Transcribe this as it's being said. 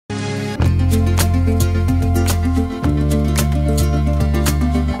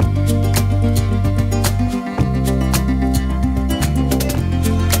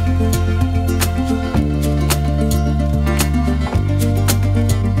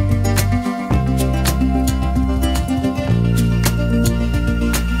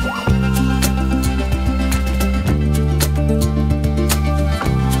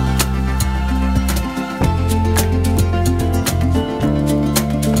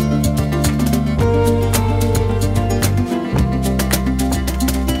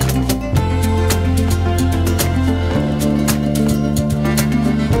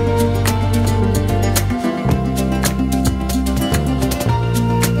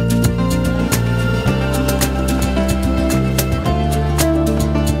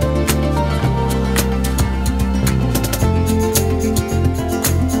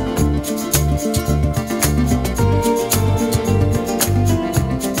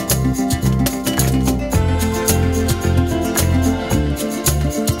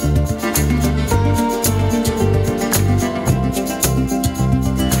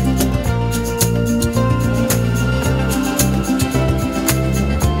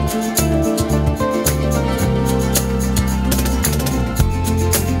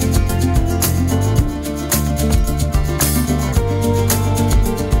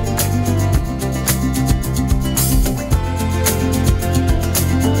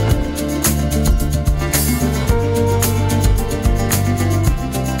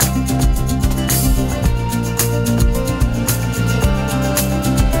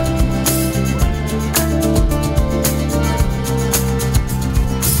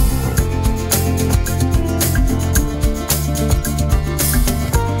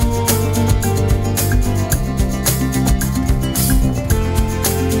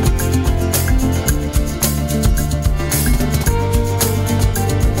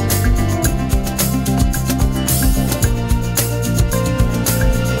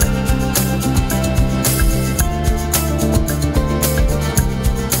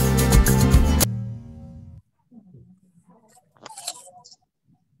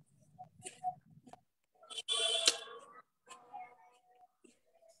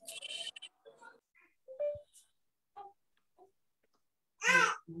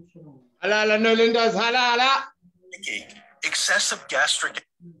Hala, Nolindos, hala. Excessive gastric.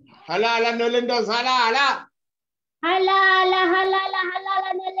 Hala, Nolindos, hala. Halala,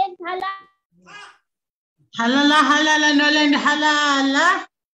 Noland, hala. Halala, Noland, halala.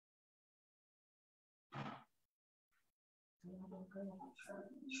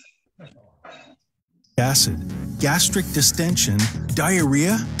 Acid, gastric distension,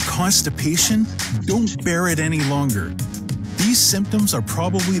 diarrhea, constipation, don't bear it any longer. These symptoms are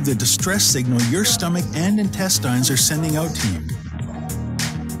probably the distress signal your stomach and intestines are sending out to you.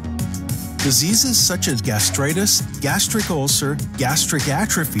 Diseases such as gastritis, gastric ulcer, gastric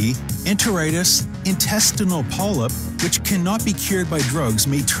atrophy, enteritis, intestinal polyp, which cannot be cured by drugs,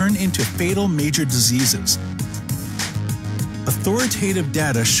 may turn into fatal major diseases. Authoritative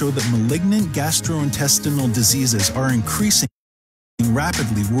data show that malignant gastrointestinal diseases are increasing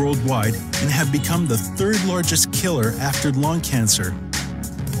rapidly worldwide and have become the third largest killer after lung cancer.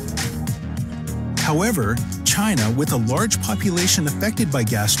 However, China, with a large population affected by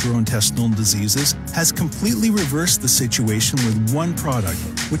gastrointestinal diseases, has completely reversed the situation with one product,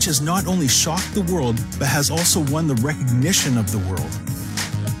 which has not only shocked the world, but has also won the recognition of the world.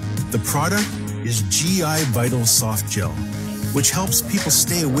 The product is GI Vital Soft Gel, which helps people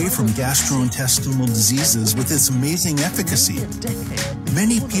stay away from gastrointestinal diseases with its amazing efficacy.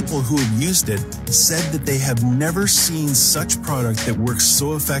 Many people who have used it said that they have never seen such product that works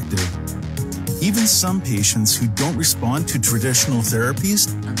so effective. Even some patients who don't respond to traditional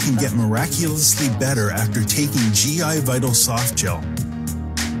therapies can get miraculously better after taking GI Vital Soft Gel.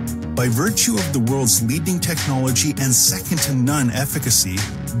 By virtue of the world's leading technology and second-to-none efficacy,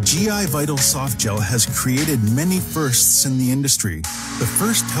 GI Vital Soft Gel has created many firsts in the industry. The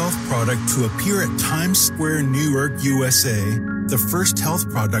first health product to appear at Times Square, New York, USA. The first health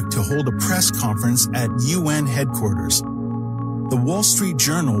product to hold a press conference at UN headquarters. The Wall Street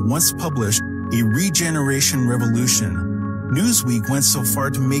Journal once published a regeneration revolution. Newsweek went so far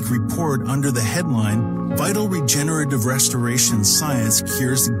to make report under the headline, Vital Regenerative Restoration Science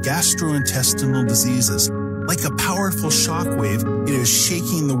Cures Gastrointestinal Diseases. Like a powerful shockwave, it is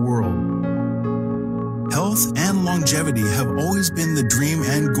shaking the world. Health and longevity have always been the dream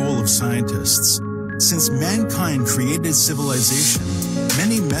and goal of scientists. Since mankind created civilization,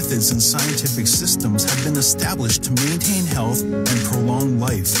 many methods and scientific systems have been established to maintain health and prolong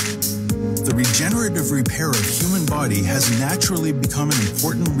life. The regenerative repair of human body has naturally become an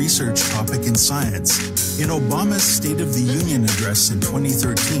important research topic in science. In Obama's State of the Union address in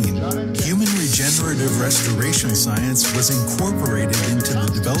 2013, human regenerative restoration science was incorporated into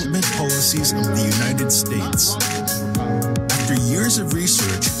the development policies of the United States. After years of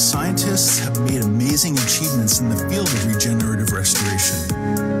research, scientists have made amazing achievements in the field of regenerative restoration.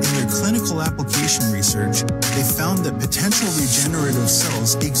 In their clinical application research, they found that potential regenerative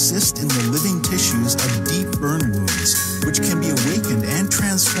cells exist in the living tissues of deep burn wounds, which can be awakened and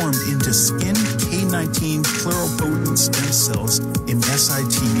transformed into skin K19 pluripotent stem cells in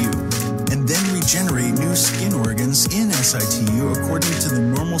situ, and then regenerate new skin organs in situ according to the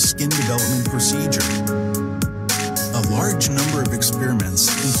normal skin development procedure. A large number of experiments,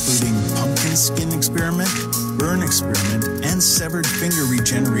 including pumpkin skin experiment, burn experiment, and severed finger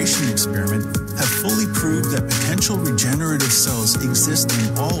regeneration experiment, have fully proved that potential regenerative cells exist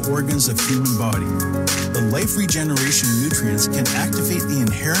in all organs of human body. The life regeneration nutrients can activate the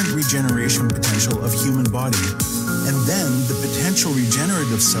inherent regeneration potential of human body, and then the potential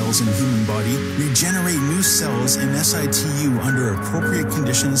regenerative cells in human body regenerate new cells in situ under appropriate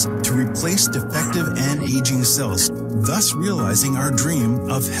conditions to replace defective and aging cells, thus realizing our dream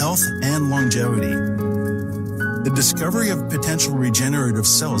of health and longevity. The discovery of potential regenerative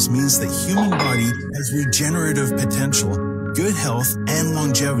cells means that human body has regenerative potential. Good health and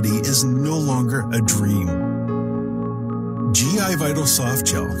longevity is no longer a dream. GI Vital Soft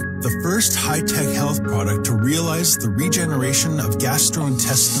Gel, the first high-tech health product to realize the regeneration of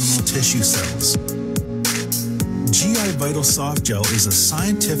gastrointestinal tissue cells. GI Vital Soft Gel is a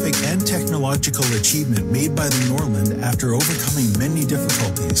scientific and technological achievement made by the Norland after overcoming many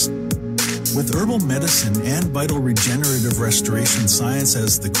difficulties. With herbal medicine and vital regenerative restoration science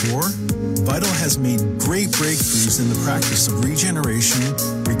as the core, Vital has made great breakthroughs in the practice of regeneration,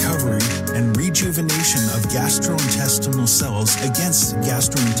 recovery, and rejuvenation of gastrointestinal cells against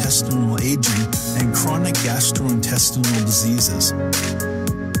gastrointestinal aging and chronic gastrointestinal diseases.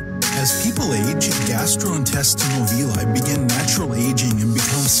 As people age, gastrointestinal villi begin natural aging and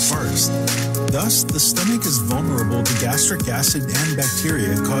become sparse. Thus, the stomach is vulnerable to gastric acid and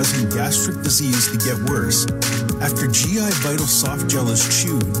bacteria, causing gastric disease to get worse. After GI Vital Soft Gel is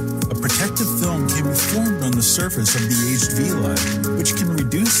chewed, a protective film can be formed on the surface of the aged villi, which can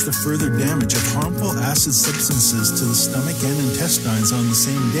reduce the further damage of harmful acid substances to the stomach and intestines on the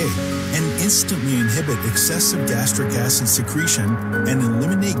same day, and instantly inhibit excessive gastric acid secretion and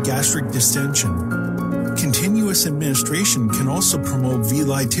eliminate gastric distension. Continuous administration can also promote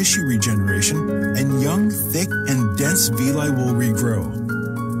villi tissue regeneration, and young, thick, and dense villi will regrow.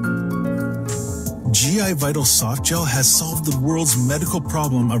 GI Vital Soft Gel has solved the world's medical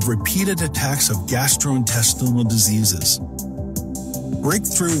problem of repeated attacks of gastrointestinal diseases.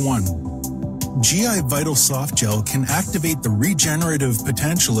 Breakthrough 1. GI Vital Soft Gel can activate the regenerative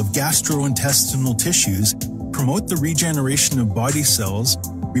potential of gastrointestinal tissues, promote the regeneration of body cells,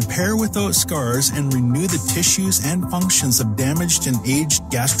 repair without scars, and renew the tissues and functions of damaged and aged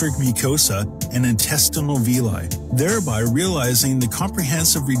gastric mucosa and intestinal villi, thereby realizing the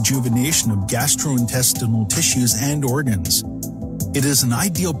comprehensive rejuvenation of gastrointestinal tissues and organs. It is an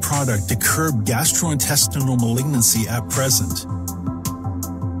ideal product to curb gastrointestinal malignancy at present.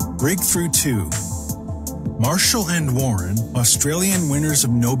 Breakthrough 2. Marshall and Warren, Australian winners of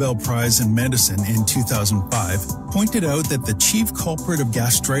Nobel Prize in Medicine in 2005, pointed out that the chief culprit of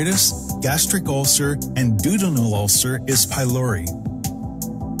gastritis, gastric ulcer, and duodenal ulcer is pylori.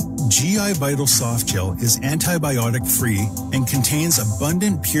 GI Vital Soft Gel is antibiotic-free and contains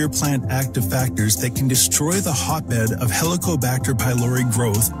abundant pure plant active factors that can destroy the hotbed of Helicobacter pylori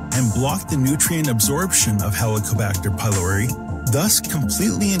growth and block the nutrient absorption of Helicobacter pylori, thus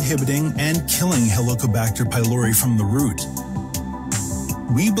completely inhibiting and killing Helicobacter pylori from the root.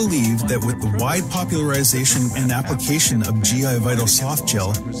 We believe that with the wide popularization and application of GI Vital Soft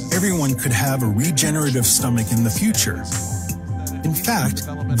Gel, everyone could have a regenerative stomach in the future. In fact,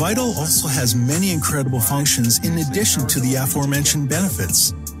 Vital also has many incredible functions in addition to the aforementioned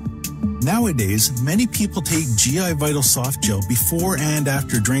benefits. Nowadays, many people take GI Vital Soft Gel before and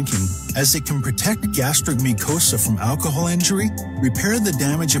after drinking, as it can protect gastric mucosa from alcohol injury, repair the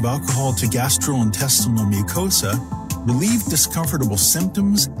damage of alcohol to gastrointestinal mucosa, relieve discomfortable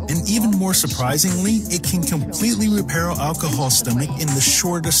symptoms, and even more surprisingly, it can completely repair alcohol stomach in the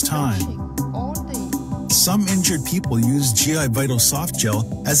shortest time. Some injured people use GI Vital Soft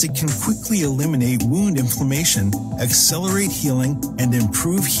Gel as it can quickly eliminate wound inflammation, accelerate healing, and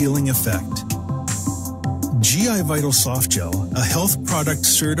improve healing effect. GI Vital Soft Gel, a health product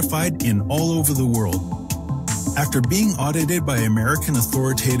certified in all over the world. After being audited by American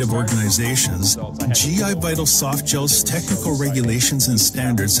authoritative organizations, GI Vital Soft Gel's technical regulations and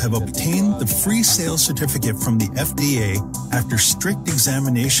standards have obtained the free sales certificate from the FDA after strict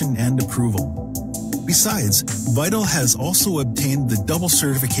examination and approval. Besides, Vital has also obtained the double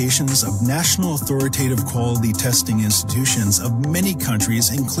certifications of national authoritative quality testing institutions of many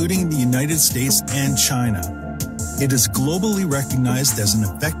countries, including the United States and China. It is globally recognized as an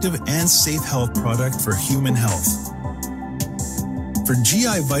effective and safe health product for human health. For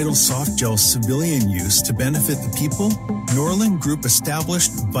GI Vital Soft Gel civilian use to benefit the people, Norland Group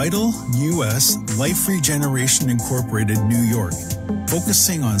established Vital US Life Regeneration Incorporated, New York,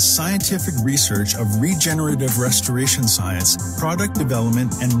 focusing on scientific research of regenerative restoration science, product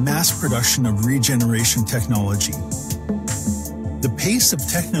development, and mass production of regeneration technology. The pace of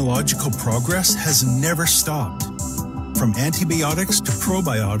technological progress has never stopped. From antibiotics to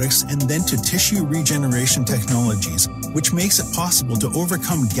probiotics and then to tissue regeneration technologies, which makes it possible to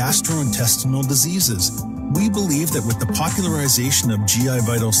overcome gastrointestinal diseases. We believe that with the popularization of GI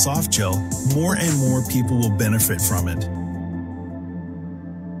Vital Soft Gel, more and more people will benefit from it.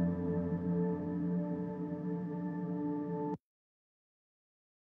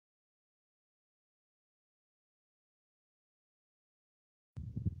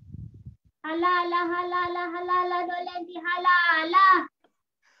 Halala, halala, halala, Nolendi, halala.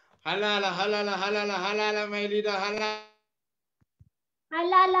 Halala, halala, halala, halala, my leader, halala.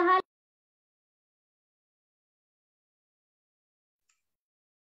 Halala, halala.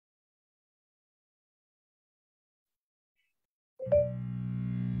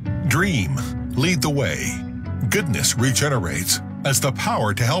 Dream, lead the way. Goodness regenerates as the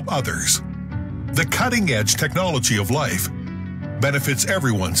power to help others. The cutting-edge technology of life benefits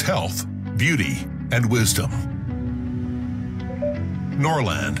everyone's health, beauty, and wisdom.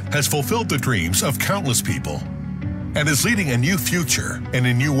 Norland has fulfilled the dreams of countless people and is leading a new future in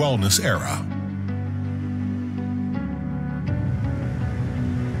a new wellness era.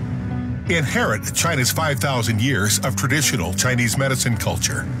 Inherit China's 5,000 years of traditional Chinese medicine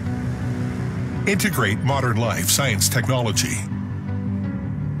culture. Integrate modern life science technology.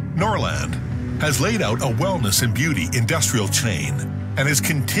 Norland has laid out a wellness and beauty industrial chain and has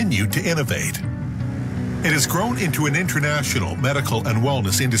continued to innovate. It has grown into an international medical and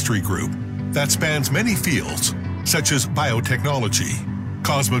wellness industry group that spans many fields, such as biotechnology,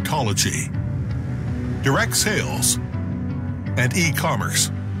 cosmetology, direct sales, and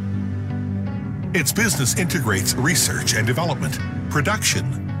e-commerce. Its business integrates research and development,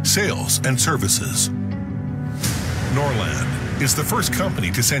 production, sales, and services. Norland is the first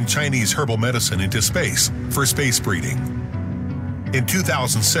company to send Chinese herbal medicine into space for space breeding. In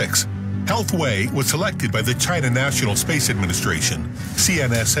 2006, Healthway was selected by the China National Space Administration,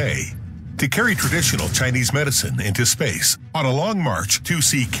 CNSA, to carry traditional Chinese medicine into space on a Long March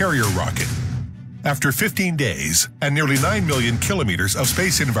 2C carrier rocket. After 15 days and nearly 9 million kilometers of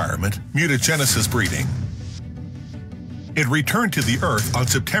space environment mutagenesis breeding, it returned to the Earth on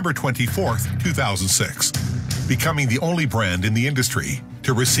September 24, 2006, becoming the only brand in the industry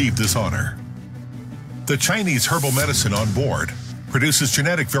to receive this honor. The Chinese herbal medicine on board produces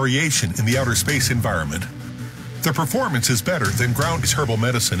genetic variation in the outer space environment. The performance is better than ground herbal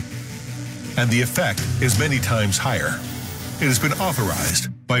medicine, and the effect is many times higher. It has been authorized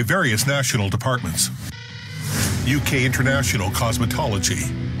by various national departments. UK International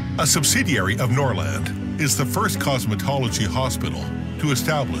Cosmetology, a subsidiary of Norland, is the first cosmetology hospital to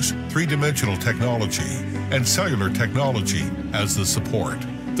establish three-dimensional technology and cellular technology as the support.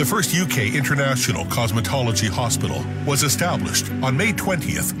 The first UK International Cosmetology Hospital was established on May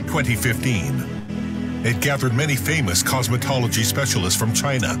 20th, 2015. It gathered many famous cosmetology specialists from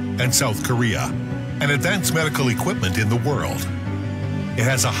China and South Korea and advanced medical equipment in the world. It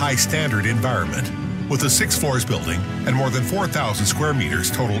has a high standard environment with a 6 floors building and more than 4,000 square meters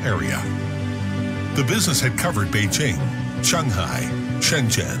total area. The business had covered Beijing, Shanghai,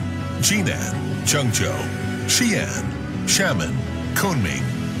 Shenzhen, Jinan, Zhengzhou, Xi'an, Xiamen, Kunming,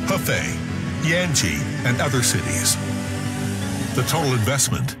 Hefei, Yanji, and other cities. The total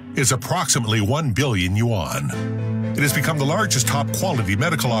investment is approximately 1 billion yuan. It has become the largest top-quality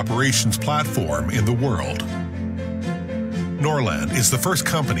medical operations platform in the world. Norland is the first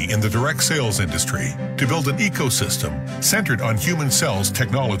company in the direct sales industry to build an ecosystem centered on human cells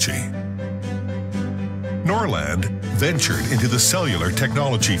technology. Norland ventured into the cellular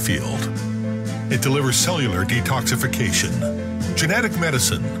technology field. It delivers cellular detoxification, genetic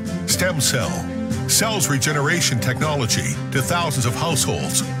medicine, stem cells regeneration technology to thousands of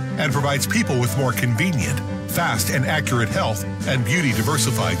households, and provides people with more convenient, fast and accurate health and beauty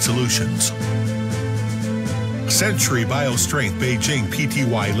diversified solutions. Century BioStrength Beijing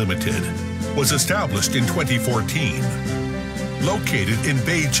Pty Limited was established in 2014. Located in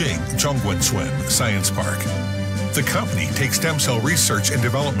Beijing Zhongguancun Science Park, the company takes stem cell research and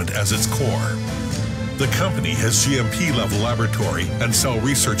development as its core. The company has GMP-level laboratory and cell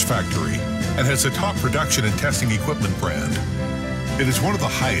research factory and has a top production and testing equipment brand. It is one of the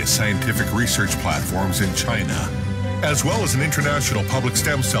highest scientific research platforms in China, as well as an international public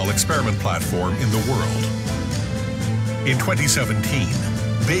stem cell experiment platform in the world. In 2017,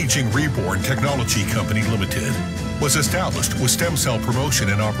 Beijing Reborn Technology Company Limited was established with stem cell promotion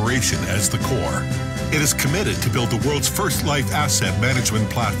and operation as the core. It is committed to build the world's first life asset management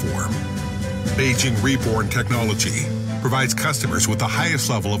platform. Beijing Reborn Technology provides customers with the highest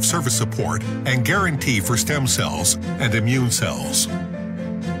level of service support and guarantee for stem cells and immune cells.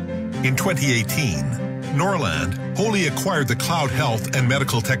 In 2018, Norland wholly acquired the Cloud Health and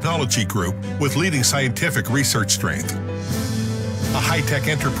Medical Technology Group with leading scientific research strength. A high-tech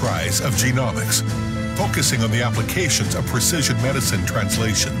enterprise of genomics, focusing on the applications of precision medicine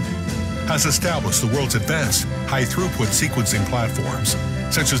translation, has established the world's advanced high-throughput sequencing platforms,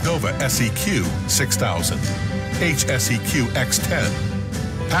 such as Nova SEQ 6000, HSEQ X10,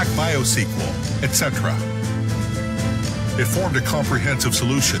 PacBioSequel, etc. It formed a comprehensive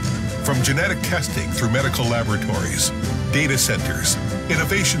solution from genetic testing through medical laboratories, data centers,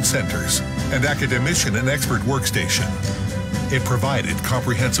 innovation centers, and academician and expert workstation. It provided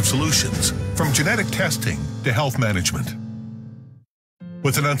comprehensive solutions from genetic testing to health management.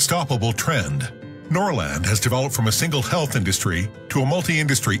 With an unstoppable trend, Norland has developed from a single health industry to a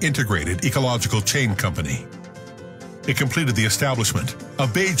multi-industry integrated ecological chain company. It completed the establishment of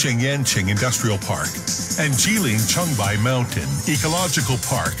Beijing Yanqing Industrial Park and Jilin Chengbai Mountain Ecological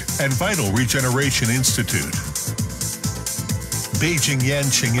Park and Vital Regeneration Institute. Beijing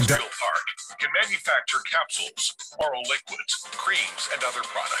Yanqing Industrial Park can manufacture capsules, oral liquids, creams, and other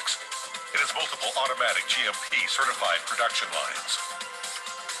products. It has multiple automatic GMP certified production lines.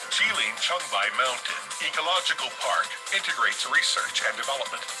 Jilin Chengbai Mountain Ecological Park integrates research and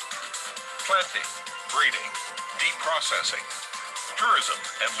development, planting, breeding, deep processing, tourism,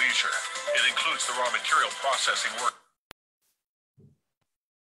 and leisure. It includes the raw material processing work.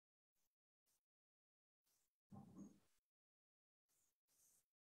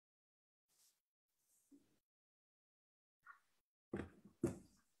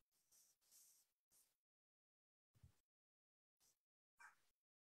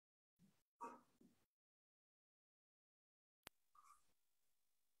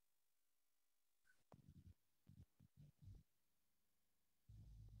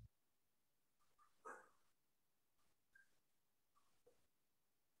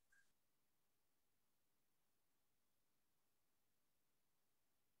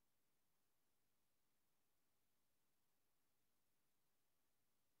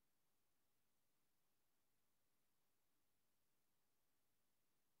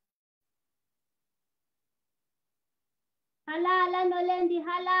 Halala Nolendi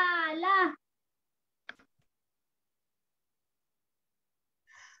halala.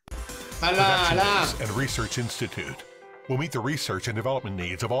 Hala, hala. Productions and Research Institute will meet the research and development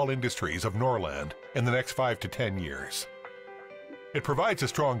needs of all industries of Norland in the next 5 to 10 years. It provides a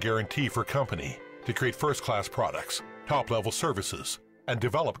strong guarantee for company to create first-class products, top-level services, and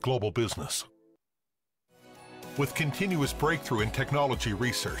develop global business. With continuous breakthrough in technology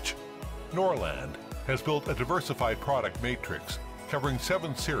research, Norland has built a diversified product matrix covering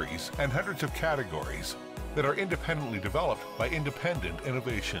 7 series and hundreds of categories that are independently developed by independent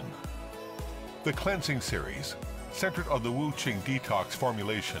innovation. The Cleansing series, centered on the Wu Qing Detox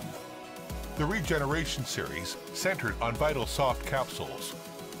formulation. The Regeneration series, centered on Vital Soft capsules.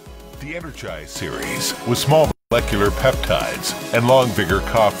 The Energize series, with small molecular peptides and Long Vigor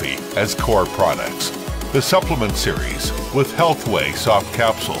coffee as core products. The Supplement series, with Healthway soft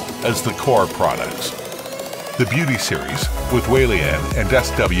capsule as the core products. The Beauty series, with Walian and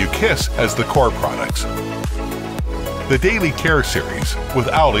SW Kiss as the core products. The Daily Care series, with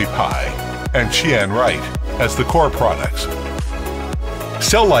Owly Pie and Qian Right as the core products.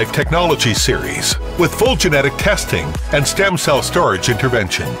 Cell Life Technology series, with full genetic testing and stem cell storage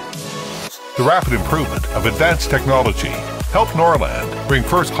intervention. The rapid improvement of advanced technology helped Norland bring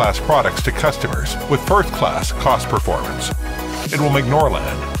first-class products to customers with first-class cost performance. It will make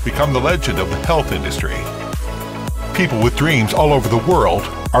Norland become the legend of the health industry. People with dreams all over the world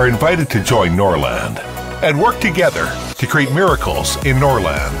are invited to join Norland and work together to create miracles in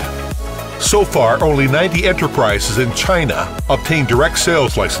Norland. So far, only 90 enterprises in China obtained direct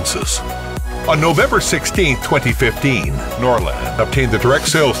sales licenses. On November 16, 2015, Norland obtained the direct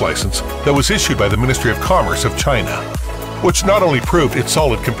sales license that was issued by the Ministry of Commerce of China, which not only proved its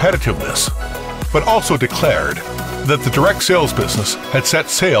solid competitiveness, but also declared that the direct sales business had set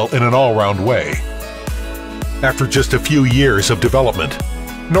sail in an all-round way. After just a few years of development,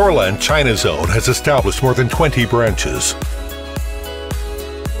 Norland China Zone has established more than 20 branches.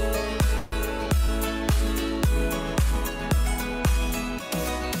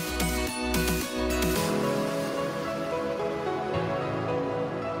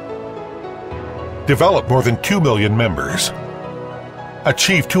 Developed more than 2 million members.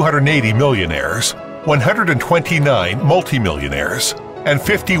 Achieved 280 millionaires, 129 multimillionaires, and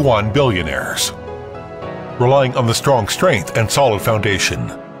 51 billionaires. Relying on the strong strength and solid foundation,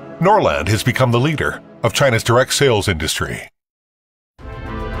 Norland has become the leader of China's direct sales industry.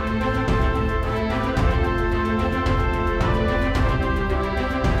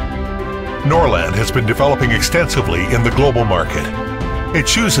 Norland has been developing extensively in the global market. It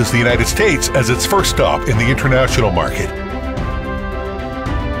chooses the United States as its first stop in the international market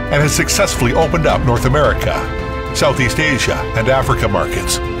and has successfully opened up North America, Southeast Asia, and Africa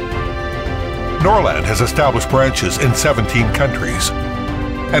markets. Norland has established branches in 17 countries,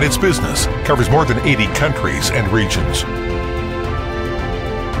 and its business covers more than 80 countries and regions.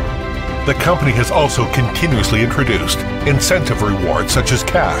 The company has also continuously introduced incentive rewards such as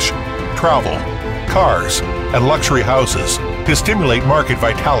cash, travel, cars, and luxury houses to stimulate market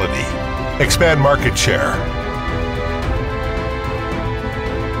vitality, expand market share.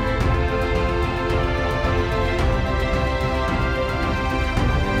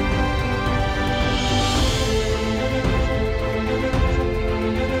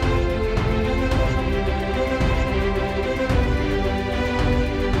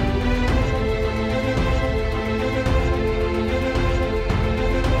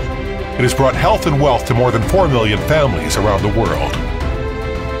 It has brought health and wealth to more than 4 million families around the world.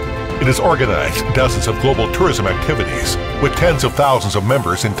 It has organized dozens of global tourism activities with tens of thousands of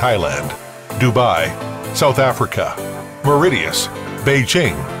members in Thailand, Dubai, South Africa, Mauritius,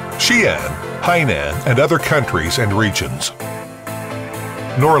 Beijing, Xi'an, Hainan, and other countries and regions.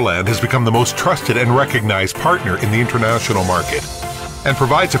 Norland has become the most trusted and recognized partner in the international market and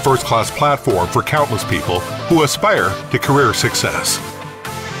provides a first-class platform for countless people who aspire to career success.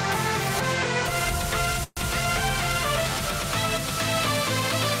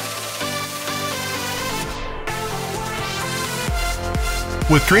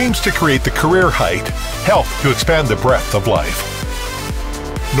 With dreams to create the career height, health to expand the breadth of life,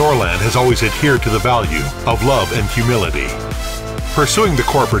 Norland has always adhered to the value of love and humility, pursuing the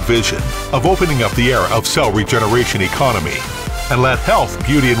corporate vision of opening up the era of cell regeneration economy and let health,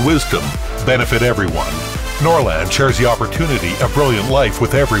 beauty, and wisdom benefit everyone. Norland shares the opportunity of brilliant life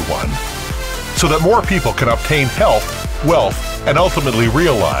with everyone so that more people can obtain health, wealth, and ultimately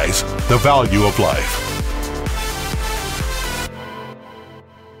realize the value of life.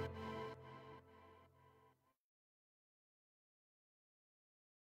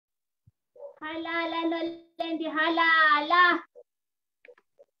 Halala Nolendi halala.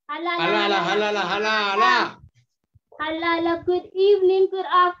 Halala, halala, halala. Halala, good evening, good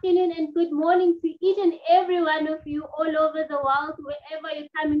afternoon, and good morning to each and every one of you all over the world, wherever you're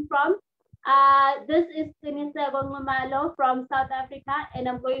coming from. This is Sinisa Gongomalo from South Africa, and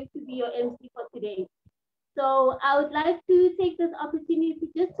I'm going to be your MC for today. So I would like to take this opportunity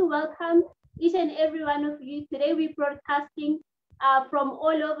just to welcome each and every one of you. Today we're broadcasting from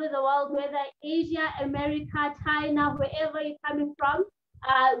all over the world, whether Asia, America, China, wherever you're coming from,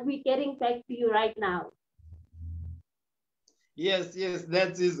 we're getting back to you right now. Yes,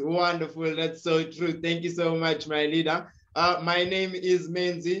 that is wonderful. That's so true. Thank you so much, my leader. My name is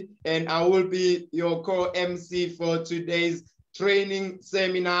Menzi, and I will be your co-MC for today's training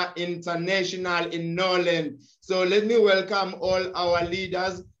seminar international in Norland. So let me welcome all our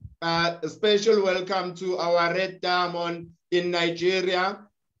leaders. A special welcome to our Red Diamond in Nigeria,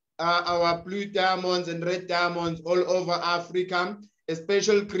 our Blue Diamonds and Red Diamonds all over Africa. A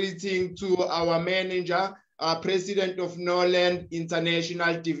special greeting to our manager, President of Norland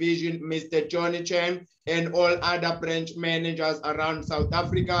International Division, Mr. Johnny Chen, and all other branch managers around South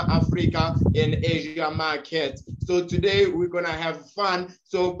Africa, Africa, and Asia markets. So today we're gonna have fun.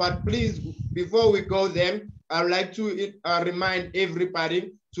 So, but please, before we go there, I'd like to remind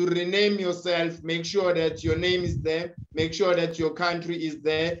everybody to rename yourself, make sure that your name is there, make sure that your country is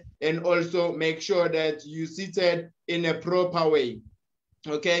there, and also make sure that you seated in a proper way.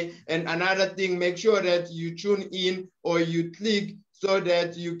 Okay, and another thing, make sure that you tune in or you click so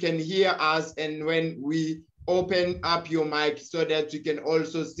that you can hear us, and when we open up your mic so that we can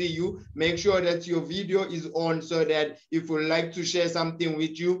also see you, make sure that your video is on so that if we'd like to share something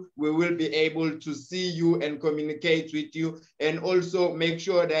with you, we will be able to see you and communicate with you. And also make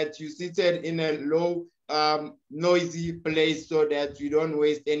sure that you seated in a low noisy place so that you don't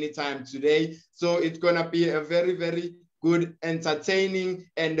waste any time today. So it's gonna be a very, very good, entertaining,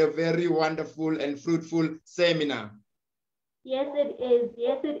 and a very wonderful and fruitful seminar. Yes, it is.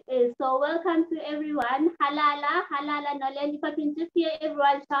 Yes, it is. So welcome to everyone. Halala, halala Nolendi. If I can just hear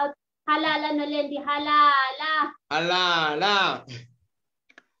everyone shout, halala Nolendi, halala. Halala.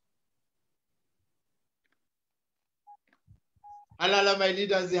 Halala, my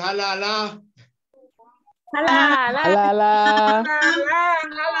leaders, halala. Halala. Halala.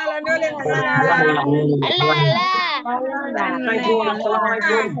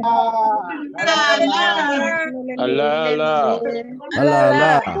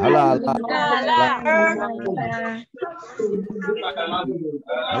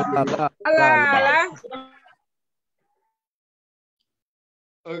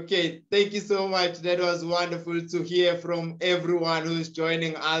 Okay, thank you so much. That was wonderful to hear from everyone who's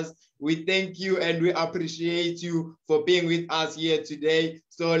joining us. We thank you and we appreciate you for being with us here today.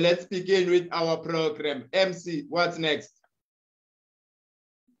 So let's begin with our program. MC, what's next?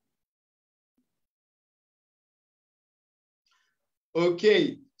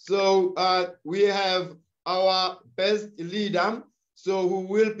 Okay, so we have our best leader, so who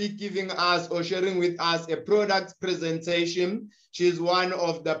will be giving us or sharing with us a product presentation. She's one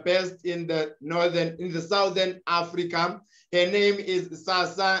of the best in the Southern Africa. Her name is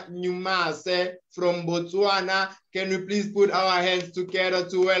Sasa Nyumase from Botswana. Can we please put our hands together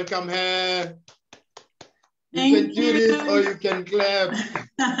to welcome her? You can do this or you can clap.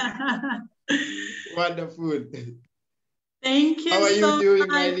 Wonderful. Thank you. How are you doing,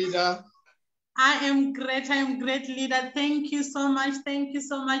 my leader? I am great. I am great, leader. Thank you so much. Thank you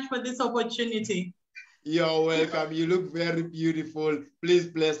so much for this opportunity. You're welcome. You look very beautiful. Please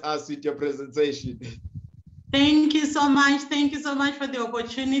bless us with your presentation. Thank you so much. Thank you so much for the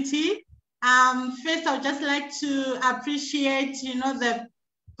opportunity. First, I would just like to appreciate, the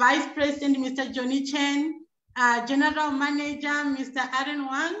Vice President, Mr. Johnny Chen, General Manager, Mr. Aaron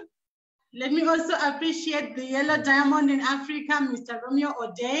Wang. Let me also appreciate the Yellow Diamond in Africa, Mr. Romeo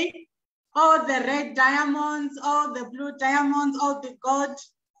O'Day, all the Red Diamonds, all the Blue Diamonds, all the gold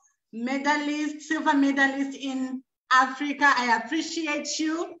medalists, silver medalists in Africa. I appreciate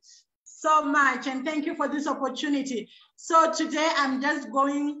you so much and thank you for this opportunity. So today I'm just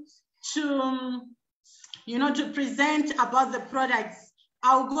going to, to present about the products.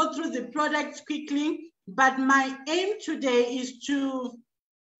 I'll go through the products quickly, but my aim today is to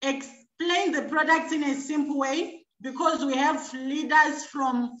explain the products in a simple way because we have leaders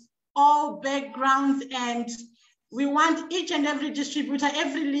from all backgrounds and we want each and every distributor,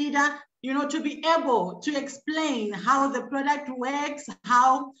 every leader, to be able to explain how the product works,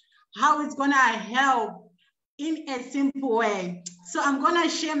 how it's gonna help in a simple way. So I'm gonna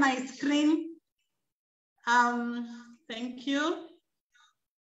share my screen. Thank you.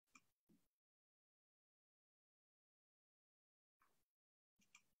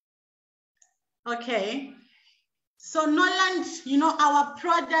 Okay. So Norland, you know, our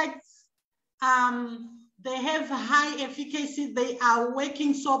products, they have high efficacy. They are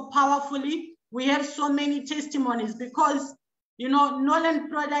working so powerfully. We have so many testimonies because, you know, Norland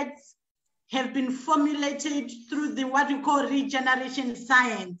products have been formulated through the what we call regeneration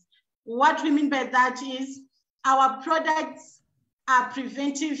science. What we mean by that is our products are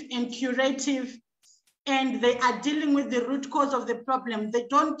preventive and curative, and they are dealing with the root cause of the problem. They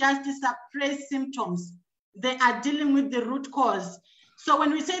don't just suppress symptoms. They are dealing with the root cause. So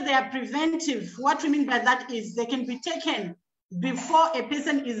when we say they are preventive, what we mean by that is they can be taken before a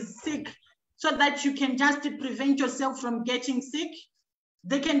person is sick so that you can just prevent yourself from getting sick.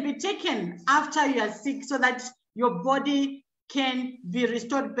 They can be taken after you are sick so that your body can be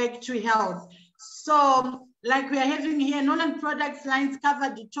restored back to health. So like we are having here, Norland products lines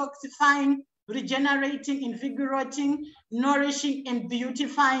cover detoxifying, regenerating, invigorating, nourishing, and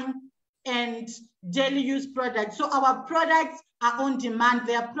beautifying, and daily use products. So our products are on demand.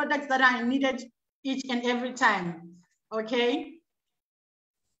 They are products that are needed each and every time, okay?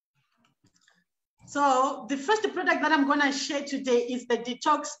 So the first product that I'm gonna share today is the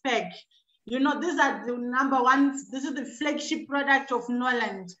Detox Pack. You know, these are the number ones. This is the flagship product of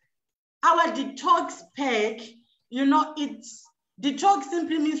Norland. Our Detox Pack, you know, it's detox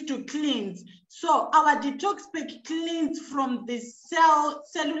simply means to cleanse. So our Detox Pack cleans from the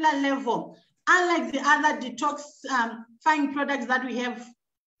cellular level. Unlike the other detoxifying products that we have,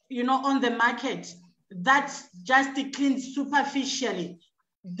 you know, on the market, that just cleans superficially.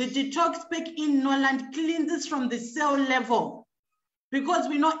 The Detox Pack in Norland cleanses from the cell level, because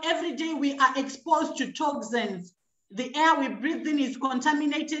we know every day we are exposed to toxins. The air we breathe in is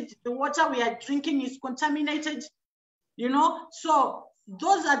contaminated. The water we are drinking is contaminated, you know? So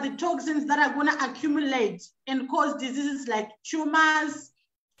those are the toxins that are gonna accumulate and cause diseases like tumors,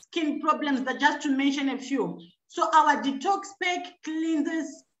 skin problems, that just to mention a few. So our Detox Pack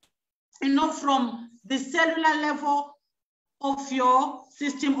cleanses, you know, from the cellular level of your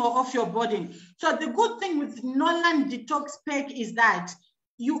system or of your body. So the good thing with Norland Detox Pack is that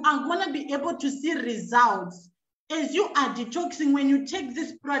you are gonna be able to see results as you are detoxing. When you take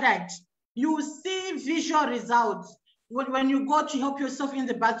this product, you will see visual results. When you go to help yourself in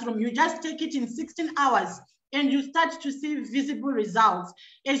the bathroom, you just take it in 16 hours and you start to see visible results.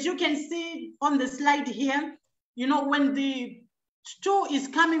 As you can see on the slide here, you know, when the stool is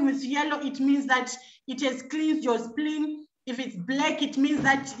coming with yellow, it means that it has cleansed your spleen. If it's black, it means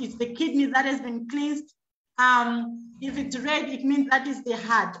that it's the kidney that has been cleansed. If it's red, it means that is the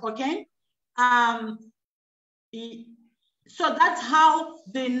heart, okay? So that's how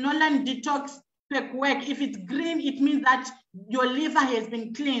the Norland Detox Pack work. If it's green, it means that your liver has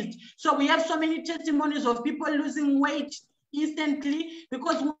been cleansed. So we have so many testimonies of people losing weight instantly,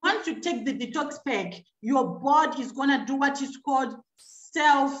 because once you take the Detox Pack, your body is gonna do what is called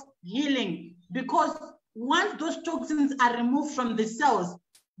self-healing, because once those toxins are removed from the cells,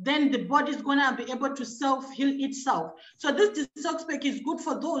 then the body is gonna be able to self-heal itself. So this Detox Pack is good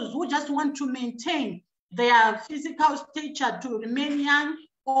for those who just want to maintain their physical stature to remain young,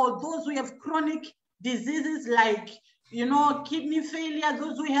 or those who have chronic diseases like, you know, kidney failure,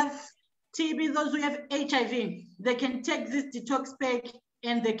 those who have TB, those who have HIV. They can take this Detox Pack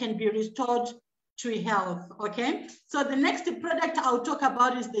and they can be restored to health, okay? So the next product I'll talk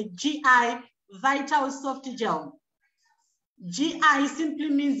about is the GI Vital Soft Gel. GI simply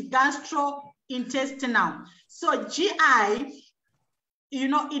means gastrointestinal. So GI, you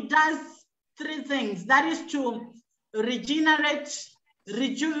know, it does three things. That is to regenerate,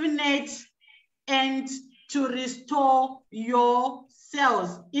 rejuvenate, and to restore your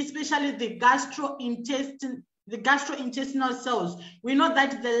cells, especially the gastrointestinal cells. We know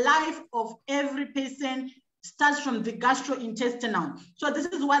that the life of every person starts from the gastrointestinal. So this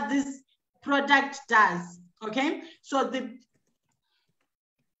is what this product does, okay? So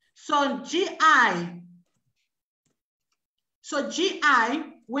GI,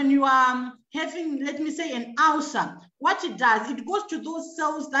 when you are having, let me say, an ulcer, what it does, it goes to those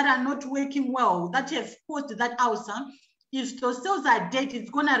cells that are not working well, that have caused that ulcer. If those cells are dead, it's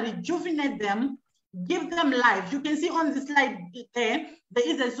gonna rejuvenate them, give them life. You can see on the slide there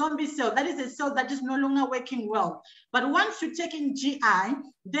is a zombie cell. That is a cell that is no longer working well. But once you take in GI,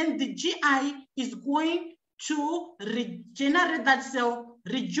 then the GI is going to regenerate that cell,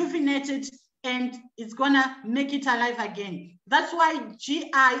 rejuvenate it, and it's gonna make it alive again. That's why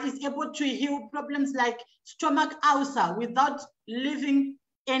GI is able to heal problems like stomach ulcer without leaving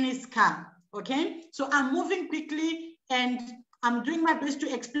any scar, okay? So I'm moving quickly and I'm doing my best to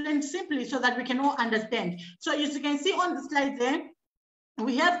explain simply so that we can all understand. So as you can see on the slide there,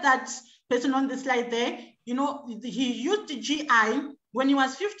 we have that person on the slide there, you know, he used the GI when he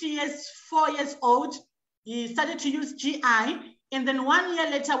was 4 years old. He started to use GI, and then 1 year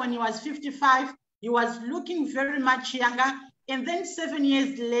later, when he was 55, he was looking very much younger, and then 7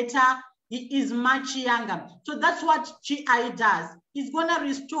 years later, he is much younger. So that's what GI does. It's gonna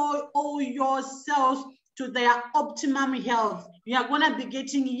restore all your cells to their optimum health. You are gonna be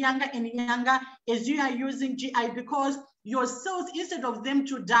getting younger and younger as you are using GI, because your cells, instead of them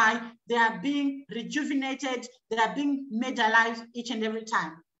to die, they are being rejuvenated, they are being made alive each and every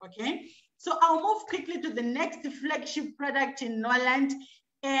time, okay? So I'll move quickly to the next flagship product in Norland,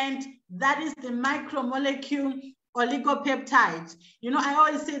 and that is the micromolecule oligopeptides. You know, I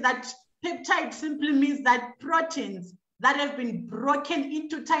always say that peptide simply means that proteins that have been broken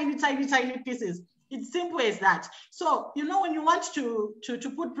into tiny, tiny, tiny pieces. It's simple as that. So, you know, when you want to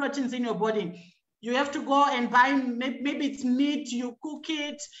put proteins in your body, you have to go and buy, maybe it's meat, you cook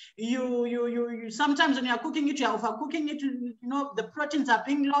it, you sometimes when you're cooking it, you're overcooking it, you know, the proteins are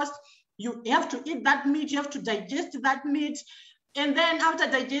being lost. You have to eat that meat, you have to digest that meat. And then after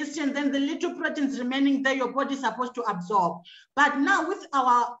digestion, then the little proteins remaining there, your body is supposed to absorb. But now with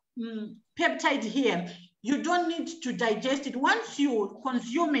our peptide here, you don't need to digest it. Once you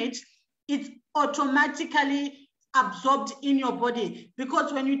consume it, it's automatically absorbed in your body,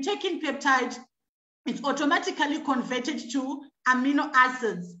 because when you take in peptide, it's automatically converted to amino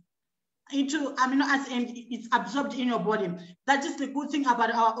acids, and it's absorbed in your body. That is the good thing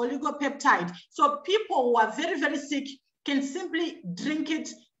about our oligopeptide. So people who are very, very sick can simply drink it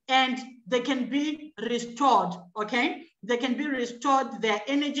and they can be restored, okay? They can be restored, their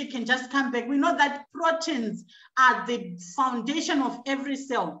energy can just come back. We know that proteins are the foundation of every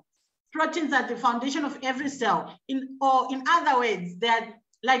cell. Proteins are the foundation of every cell. In other words, they're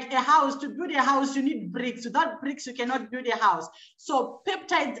like a house. To build a house, you need bricks. Without bricks, you cannot build a house. So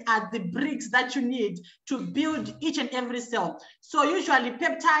peptides are the bricks that you need to build each and every cell. So usually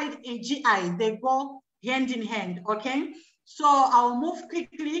peptide and GI, they go hand in hand, okay? So I'll move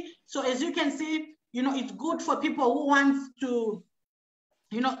quickly. So as you can see, you know, it's good for people who want to,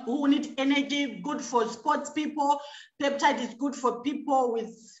 you know, who need energy, good for sports people. Peptide is good for people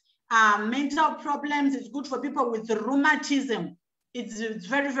with mental problems. It's good for people with rheumatism. It's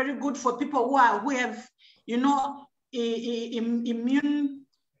very, very good for people who have, you know, immune,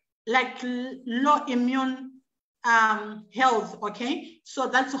 like low immune health, okay? So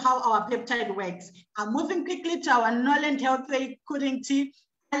that's how our peptide works. I'm moving quickly to our Norland Healthway pudding tea.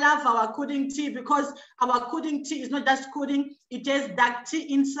 I love our pudding tea because our pudding tea is not just pudding, it has dark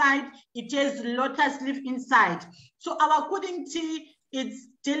tea inside, it has lotus leaf inside. So our pudding tea is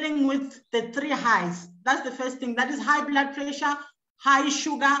dealing with the 3 highs. That's the first thing. That is high blood pressure, high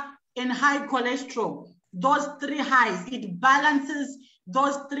sugar, and high cholesterol. Those 3 highs, it balances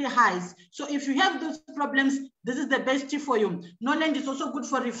those 3 highs. So if you have those problems, this is the best tea for you. Norland is also good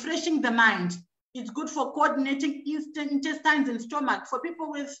for refreshing the mind. It's good for coordinating intestines and stomach. For people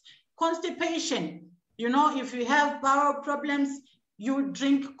with constipation, you know, if you have bowel problems, you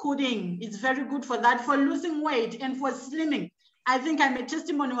drink pudding. It's very good for that. For losing weight and for slimming, I think I'm a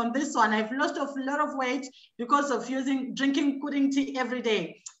testimony on this one. I've lost a lot of weight because of drinking pudding tea every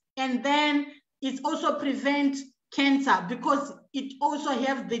day. And then it also prevents cancer because it also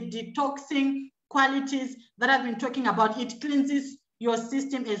has the detoxing qualities that I've been talking about. It cleanses your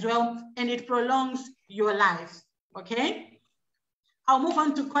system as well, and it prolongs your life, okay? I'll move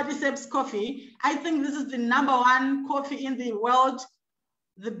on to Cordyceps coffee. I think this is the #1 coffee in the world,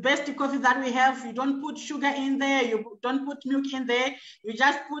 the best coffee that we have. You don't put sugar in there, you don't put milk in there, you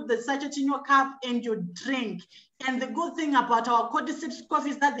just put the sachet in your cup and you drink. And the good thing about our Cordyceps coffee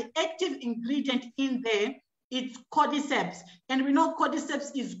is that the active ingredient in there, it's cordyceps. And we know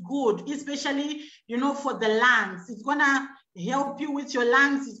cordyceps is good, especially, you know, for the lungs. It's gonna help you with your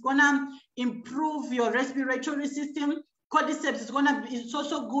lungs. It's gonna improve your respiratory system. Cordyceps is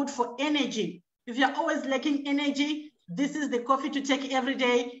also good for energy. If you're always lacking energy, this is the coffee to take every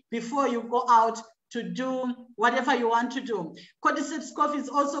day before you go out to do whatever you want to do. Cordyceps coffee is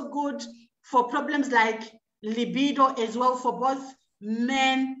also good for problems like libido as well, for both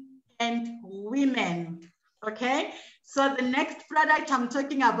men and women. Okay, so the next product I'm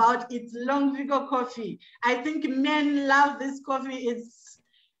talking about is Long Vigo coffee. I think men love this coffee. It's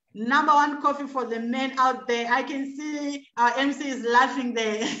 #1 coffee for the men out there. I can see our MC is laughing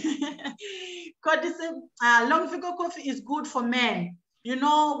there. Long Vigo coffee is good for men. You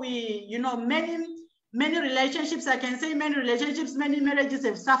know, many relationships, I can say many relationships, many marriages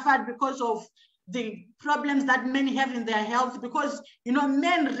have suffered because of the problems that men have in their health, because, you know,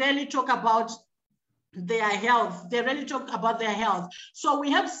 men rarely talk about their health. They really talk about their health. So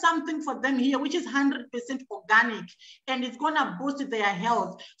we have something for them here, which is 100% organic, and it's gonna boost their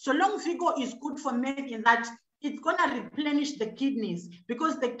health. So Long Figo is good for men in that it's gonna replenish the kidneys,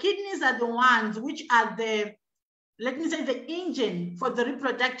 because the kidneys are the ones which are the, let me say, the engine for the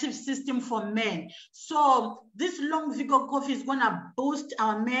reproductive system for men. So this Long Figo coffee is gonna boost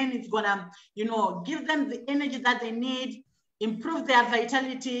our men. It's gonna, you know, give them the energy that they need, improve their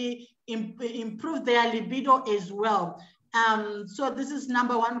vitality, improve their libido as well. So this is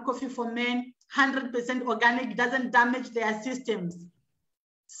 #1 coffee for men, 100% organic, doesn't damage their systems.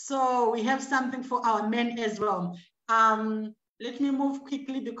 So we have something for our men as well. Let me move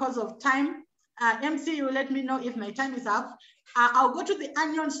quickly because of time. MC, you let me know if my time is up. I'll go to the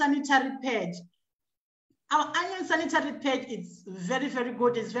onion sanitary pad. Our onion sanitary pad is very, very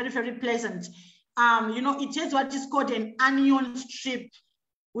good. It's very, very pleasant. You know, it has what is called an onion strip,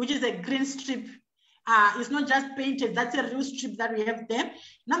 which is a green strip. It's not just painted, that's a real strip that we have there.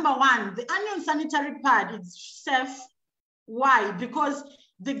 #1, the onion sanitary pad is safe. Why? Because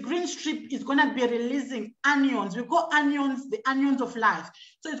the green strip is gonna be releasing onions. We call onions the onions of life.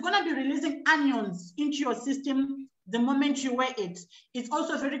 So it's gonna be releasing onions into your system the moment you wear it. It's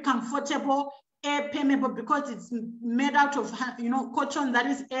also very comfortable, air permeable, because it's made out of, you know, cotton that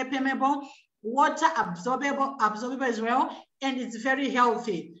is air permeable, water absorbable as well, and it's very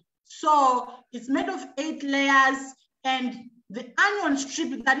healthy. So it's made of 8 layers, and the onion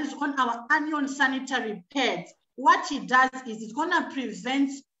strip that is on our onion sanitary pads, what it does is it's gonna prevent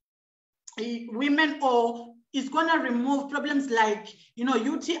women, or it's gonna remove problems like, you know,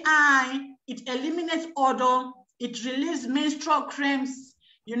 UTI, it eliminates odor, it relieves menstrual cramps,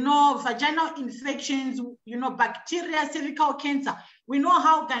 you know, vaginal infections, you know, bacteria, cervical cancer. We know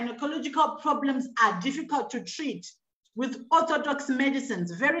how gynecological problems are difficult to treat with orthodox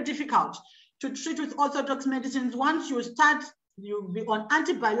medicines, very difficult to treat with orthodox medicines. Once you start, you'll be on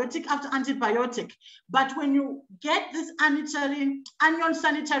antibiotic after antibiotic. But when you get this onion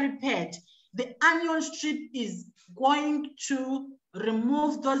sanitary pad, the onion strip is going to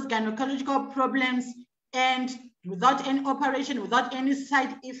remove those gynecological problems, and without any operation, without any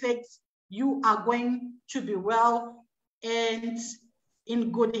side effects, you are going to be well and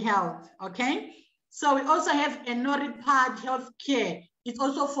in good health, okay? So we also have a NoriPad healthcare. It's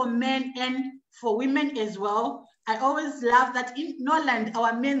also for men and for women as well. I always love that in Norland,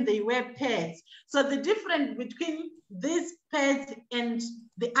 our men, they wear pads. So the difference between these pads and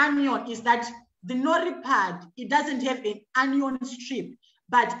the onion is that the NoriPad, it doesn't have an onion strip,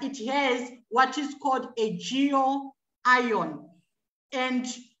 but it has what is called a geo-ion. And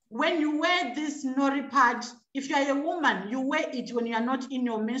when you wear this NoriPad, if you are a woman, you wear it when you are not in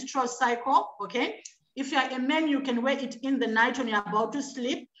your menstrual cycle, okay? If you are a man, you can wear it in the night when you're about to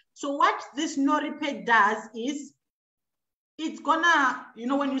sleep. So what this NoriPad does is, it's gonna, you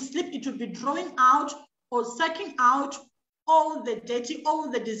know, when you sleep, it will be drawing out or sucking out all the dirty, all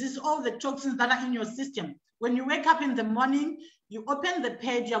the disease, all the toxins that are in your system. When you wake up in the morning, you open the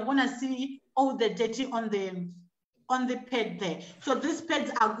pad, you're gonna see all the dirty on the pad there. So these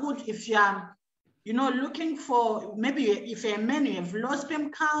pads are good if you're, you know, looking for, maybe if you're a man, you have low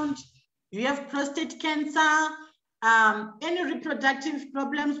sperm count, you have prostate cancer, any reproductive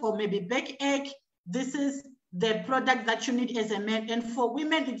problems, or maybe backache, this is the product that you need as a man. And for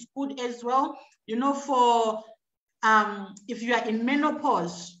women, it's good as well. You know, for if you are in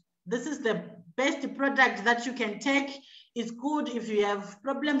menopause, this is the best product that you can take. It's good if you have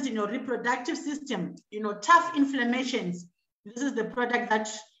problems in your reproductive system, you know, tough inflammations. This is the product that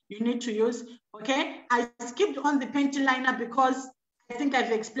you need to use, okay? I skipped on the panty liner because I think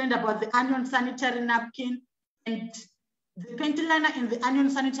I've explained about the onion sanitary napkin, and the panty liner and the onion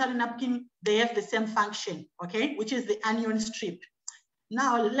sanitary napkin, they have the same function, okay? Which is the onion strip.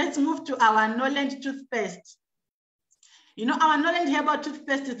 Now let's move to our Norland toothpaste. You know, our Norland herbal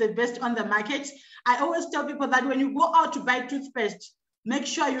toothpaste is the best on the market. I always tell people that when you go out to buy toothpaste, make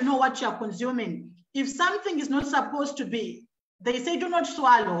sure you know what you're consuming. If something is not supposed to be, they say do not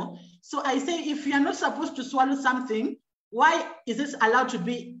swallow. So I say, if you're not supposed to swallow something, why is this allowed to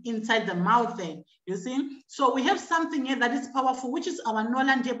be inside the mouth then? You see? So we have something here that is powerful, which is our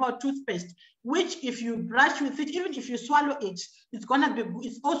Norland herbal toothpaste, which if you brush with it, even if you swallow it,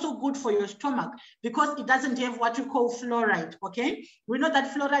 it's also good for your stomach because it doesn't have what you call fluoride, okay? We know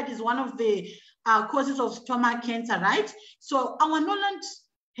that fluoride is one of the causes of stomach cancer, right? So our Norland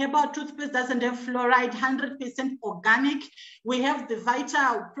herbal toothpaste doesn't have fluoride, 100% organic. We have the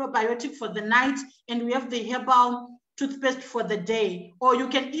Vital probiotic for the night, and we have the herbal toothpaste for the day, or you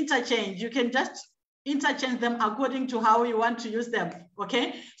can interchange. You can just interchange them according to how you want to use them,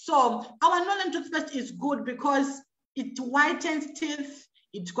 okay? So our Norland toothpaste is good because it whitens teeth.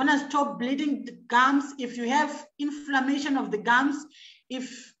 It's gonna stop bleeding the gums. If you have inflammation of the gums,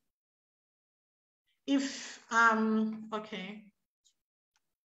 if you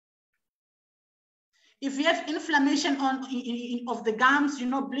have inflammation of the gums, you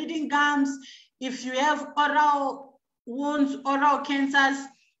know, bleeding gums, if you have oral wounds, oral cancers,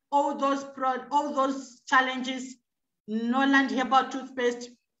 all those challenges, Norland herbal toothpaste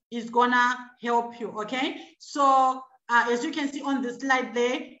is gonna help you, okay? So as you can see on the slide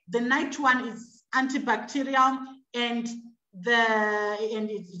there, the night one is antibacterial and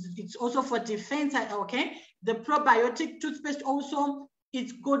it's also for defense, okay? The probiotic toothpaste also,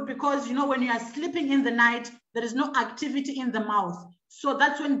 it's good because, you know, when you are sleeping in the night, there is no activity in the mouth. So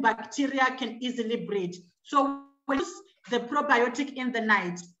that's when bacteria can easily breed. So when you use the probiotic in the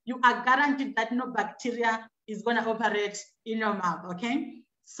night, you are guaranteed that no bacteria is going to operate in your mouth, okay?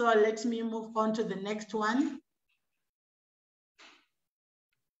 So let me move on to the next one.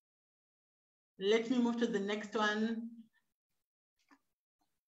 Let me move to the next one.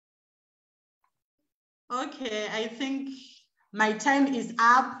 Okay, I think my time is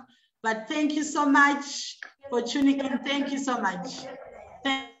up, but thank you so much for tuning in. Thank you so much.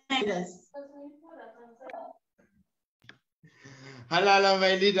 Thank you. Halala,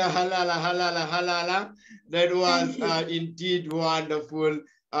 my leader, halala, halala, halala. That was indeed wonderful.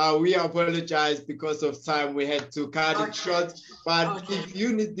 We apologize because of time. We had to cut it short. But if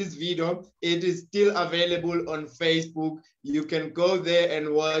you need this video, it is still available on Facebook. You can go there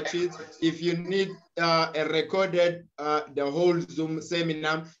and watch it. If you need a recorded, the whole Zoom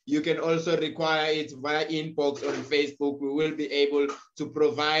seminar, you can also require it via inbox on Facebook. We will be able to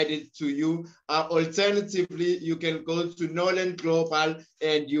provide it to you. Alternatively, you can go to Norland Global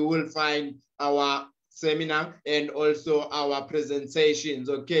and you will find our seminar and also our presentations.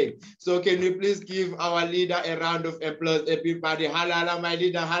 Okay, so can you please give our leader a round of applause? Everybody, halala, my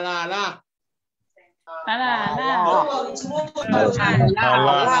leader, halala. Thank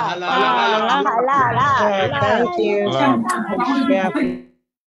you.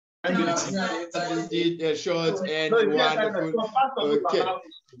 Indeed, short and wonderful. Okay,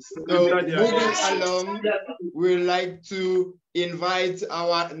 so moving along, we'd like to invite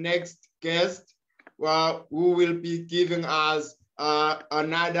our next guest, who will be giving us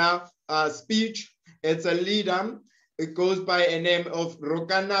another speech. It's a leader. It goes by a name of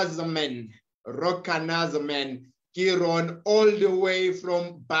Rokanazaman Kiron, all the way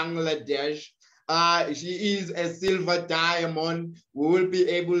from Bangladesh. She is a silver diamond. We will be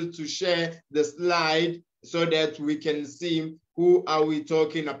able to share the slide so that we can see who are we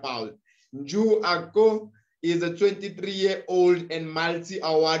talking about. Nju Ako is a 23-year-old and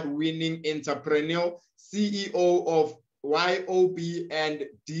multi-award winning entrepreneur, CEO of YOB and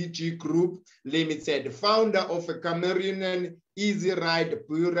DG Group Limited, founder of a Cameroonian Easy Ride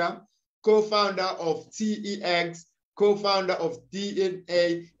Bureau, co-founder of TEX, co-founder of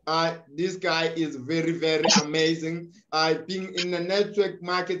DNA. This guy is very, very amazing. Being in the network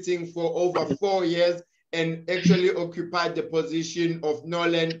marketing for over 4 years and actually occupied the position of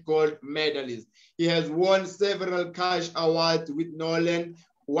Norland Gold Medalist. He has won several cash awards with Norland.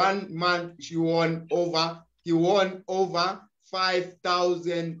 1 month he won over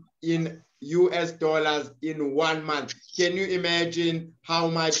 5,000 in US dollars in 1 month. Can you imagine how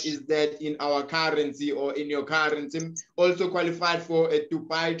much is that in our currency or in your currency? Also qualified for a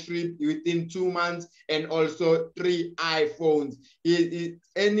Dubai trip within 2 months and also 3 iPhones. He is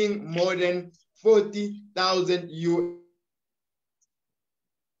earning more than 40,000 US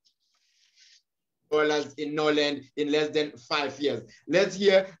dollars in Norland in less than 5 years. Let's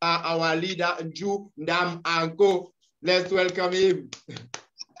hear our leader, Nju Ndam Anko. Let's welcome him.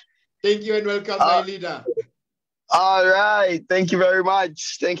 Thank you and welcome, my leader. All right. Thank you very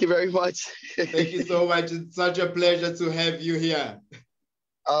much. Thank you very much. Thank you so much. It's such a pleasure to have you here.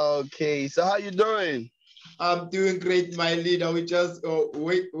 Okay. So how you doing? I'm doing great, my leader. We're just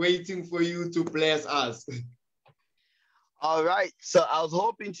waiting for you to bless us. All right. So I was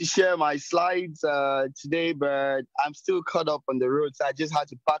hoping to share my slides today, but I'm still caught up on the road. So I just had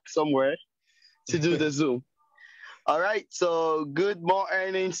to park somewhere to do the Zoom. All right. So good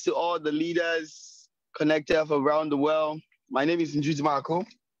morning to all the leaders connected from around the world. My name is Nju Marco,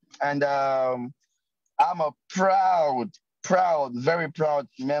 and I'm a very proud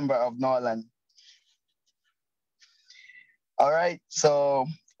member of Norland. All right. So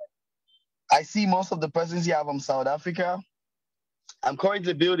I see most of the persons here are from South Africa. I'm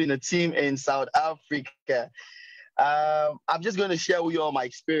currently building a team in South Africa. I'm just going to share with you all my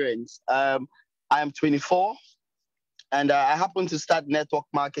experience. I am 24, and I happened to start network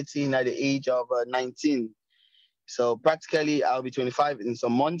marketing at the age of 19. So practically, I'll be 25 in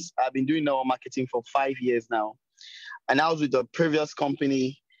some months. I've been doing network marketing for 5 years now. And I was with the previous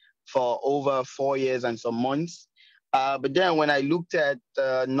company for over 4 years and some months. But then when I looked at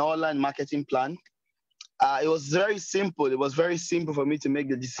the Norland marketing plan, it was very simple. It was very simple for me to make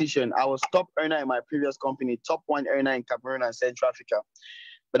the decision. I was top earner in my previous company, top one earner in Cameroon and Central Africa.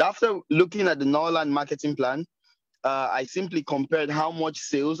 But after looking at the Norland marketing plan, I simply compared how much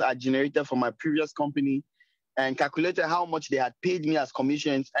sales I generated from my previous company and calculated how much they had paid me as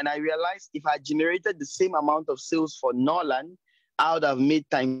commissions. And I realized if I generated the same amount of sales for Norland, I would have made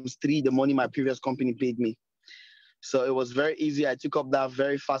 ×3 the money my previous company paid me. So it was very easy. I took up that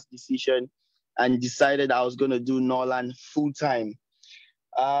very fast decision and decided I was going to do Norland full time.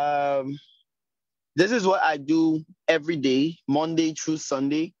 This is what I do every day, Monday through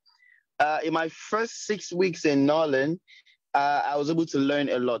Sunday. In my first 6 weeks in Norland, I was able to learn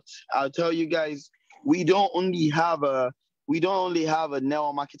a lot. I'll tell you guys, we don't only have a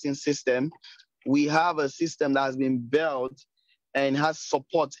network marketing system. We have a system that has been built and has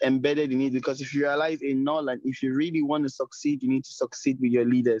support embedded in it. Because if you realize in Norland, if you really want to succeed, you need to succeed with your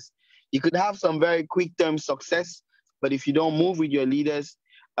leaders. You could have some very quick term success, but if you don't move with your leaders,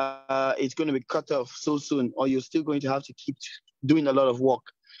 it's going to be cut off so soon, or you're still going to have to keep doing a lot of work.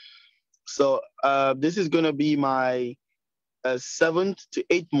 So this is going to be my 7th to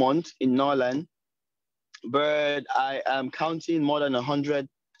 8th month in Norland, but I am counting more than $115,000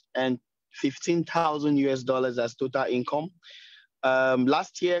 US as total income.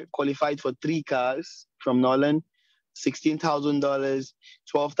 Last year, qualified for 3 cars from Norland, $16,000,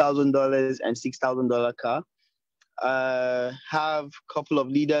 $12,000, and $6,000 car. Have a couple of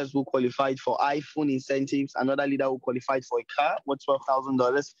leaders who qualified for iPhone incentives, another leader who qualified for a car worth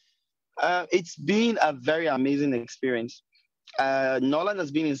 $12,000. It's been a very amazing experience. Norland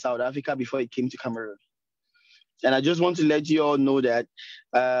has been in South Africa before it came to Cameroon. And I just want to let you all know that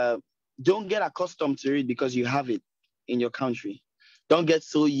don't get accustomed to it because you have it in your country. Don't get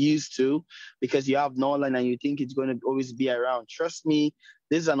so used to because you have Norland and you think it's going to always be around. Trust me,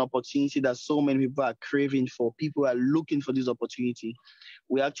 this is an opportunity that so many people are craving for. People are looking for this opportunity.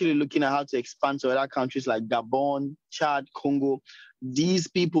 We're actually looking at how to expand to other countries like Gabon, Chad, Congo. These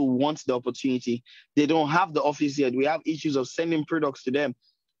people want the opportunity. They don't have the office yet. We have issues of sending products to them.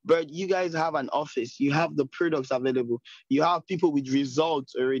 But you guys have an office. You have the products available. You have people with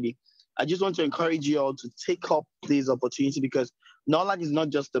results already. I just want to encourage you all to take up this opportunity because Norland is not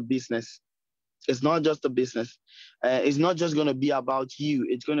just a business. It's not just a business. It's not just going to be about you.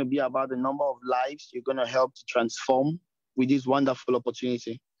 It's going to be about the number of lives you're going to help to transform with this wonderful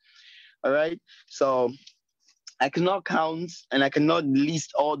opportunity. All right. So I cannot count and I cannot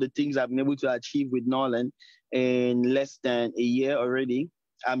list all the things I've been able to achieve with Norland in less than a year already.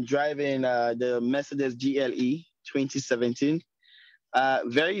 I'm driving the Mercedes GLE 2017.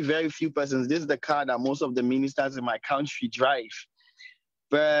 Very, very few persons. This is the car that most of the ministers in my country drive.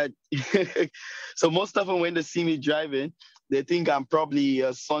 But so most of them, when they see me driving, they think I'm probably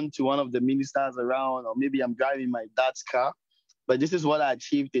a son to one of the ministers around, or maybe I'm driving my dad's car. But this is what I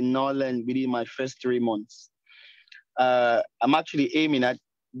achieved in Norland within my first 3 months. I'm actually aiming at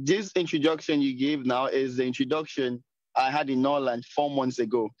this introduction you gave now is the introduction I had in Norland 4 months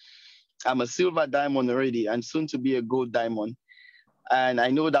ago. I'm a silver diamond already and soon to be a gold diamond. And I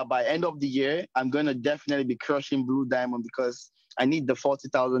know that by end of the year, I'm going to definitely be crushing blue diamond because I need the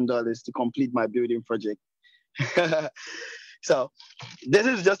 $40,000 to complete my building project. So this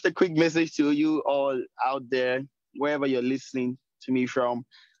is just a quick message to you all out there, wherever you're listening to me from.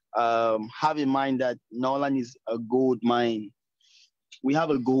 Have in mind that Norland is a gold mine. We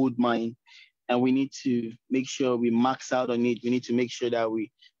have a gold mine and we need to make sure we max out on it. We need to make sure that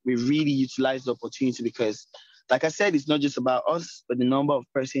we really utilize the opportunity because like I said, it's not just about us, but the number of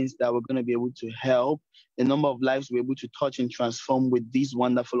persons that we're going to be able to help, the number of lives we're able to touch and transform with this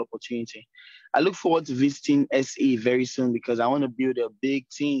wonderful opportunity. I look forward to visiting SE very soon because I want to build a big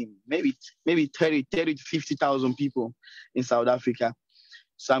team, maybe 30 to 50,000 people in South Africa.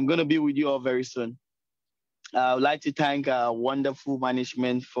 So I'm going to be with you all very soon. I would like to thank our wonderful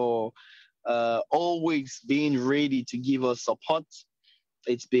management for always being ready to give us support.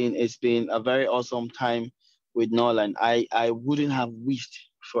 It's been a very awesome time with Norland. I wouldn't have wished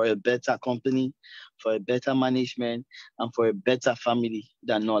for a better company, for a better management, and for a better family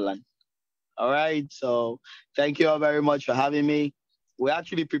than Norland. All right, so thank you all very much for having me. We're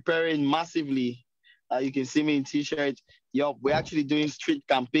actually preparing massively. You can see me in t-shirt. Yup, we're actually doing street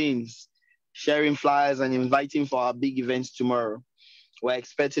campaigns, sharing flyers and inviting for our big events tomorrow. We're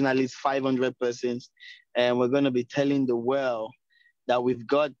expecting at least 500 persons, and we're going to be telling the world that we've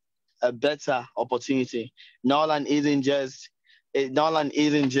got a better opportunity. Norland isn't just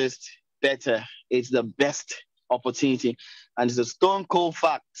better, it's the best opportunity. And it's a stone cold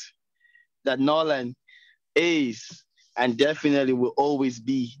fact that Norland is and definitely will always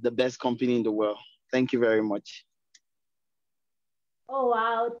be the best company in the world. Thank you very much. Oh,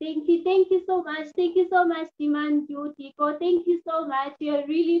 wow. Thank you so much. Thank you so much, Diman, Tico. Thank you so much. You're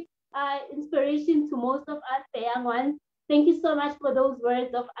really inspiration to most of us, the young ones. Thank you so much for those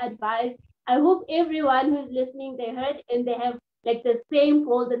words of advice. I hope everyone who's listening, they heard and they have like the same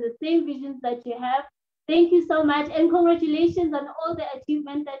goals and the same visions that you have. Thank you so much. And congratulations on all the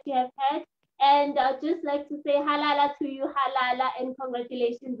achievements that you have had. And I'd just like to say halala to you, halala, and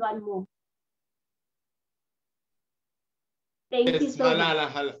congratulations one more. Thank you so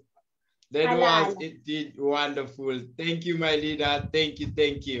much. That Halala. was indeed wonderful. Thank you, my leader. Thank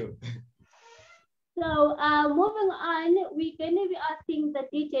you. So moving on, we're going to be asking the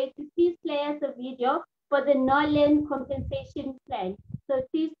DJ to please play us a video for the Norland compensation plan. So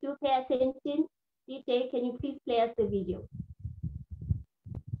please do pay attention. DJ, can you please play us the video?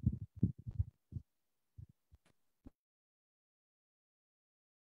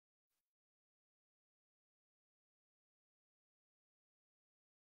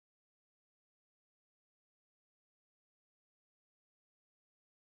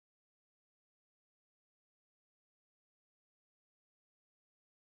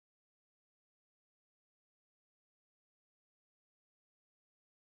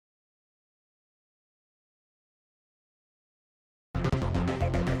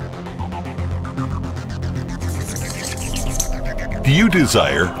 Do you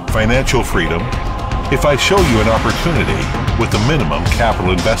desire financial freedom? If I show you an opportunity with a minimum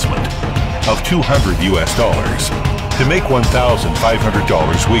capital investment of $200 to make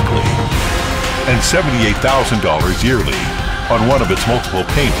 $1,500 weekly and $78,000 yearly on one of its multiple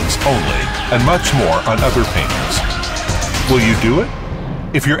payments only, and much more on other payments, will you do it?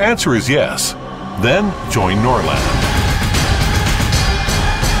 If your answer is yes, then join Norland.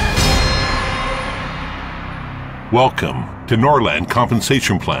 Welcome to Norland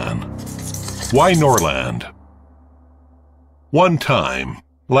Compensation Plan. Why Norland? One-time,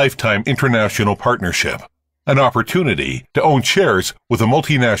 lifetime international partnership. An opportunity to own shares with a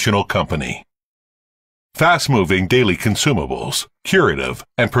multinational company. Fast-moving daily consumables, curative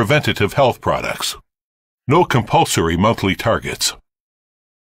and preventative health products. No compulsory monthly targets.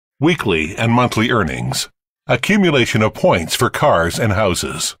 Weekly and monthly earnings. Accumulation of points for cars and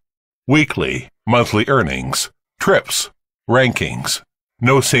houses. Weekly, monthly earnings. Trips, rankings,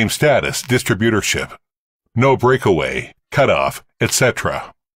 no same status distributorship, no breakaway, cutoff,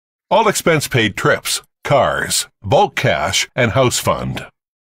 etc. All expense paid trips, cars, bulk cash, and house fund.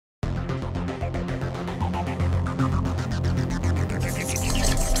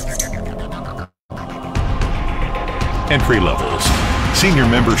 Entry levels. Senior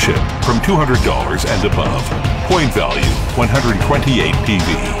membership from $200 and above. Point value 128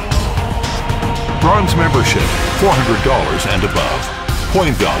 PV. Bronze membership, $400 and above.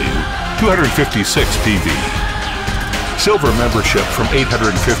 Point value, 256 PV. Silver membership from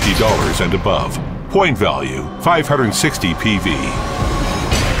 $850 and above. Point value, 560 PV.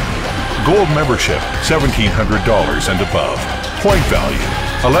 Gold membership, $1,700 and above. Point value,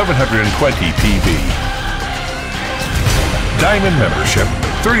 1,120 PV. Diamond membership,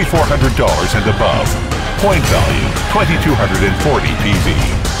 $3,400 and above. Point value, 2,240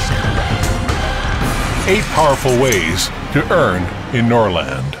 PV. 8 powerful ways to earn in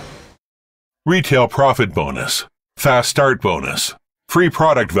Norland. Retail profit bonus, fast start bonus, free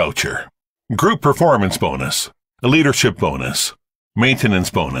product voucher, group performance bonus, a leadership bonus, maintenance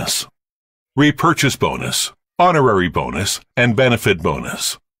bonus, repurchase bonus, honorary bonus, and benefit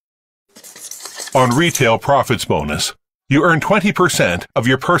bonus. On retail profits bonus, you earn 20% of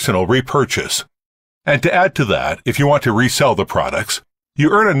your personal repurchase. And to add to that, if you want to resell the products, you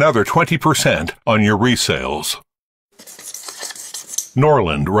earn another 20% on your resales.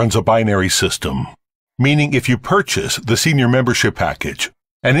 Norland runs a binary system, meaning if you purchase the senior membership package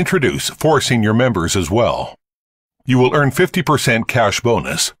and introduce 4 senior members as well, you will earn 50% cash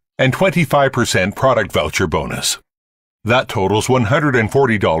bonus and 25% product voucher bonus. That totals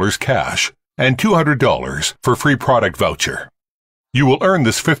 $140 cash and $200 for free product voucher. You will earn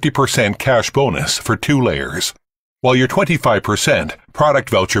this 50% cash bonus for 2 layers, while your 25% product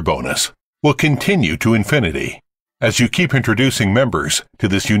voucher bonus will continue to infinity as you keep introducing members to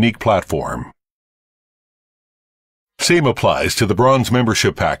this unique platform. Same applies to the bronze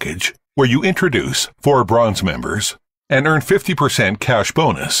membership package, where you introduce 4 bronze members and earn 50% cash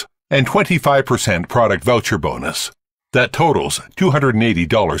bonus and 25% product voucher bonus. That totals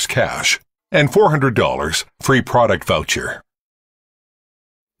 $280 cash and $400 free product voucher.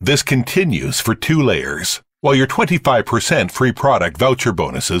 This continues for 2 layers, while your 25% free product voucher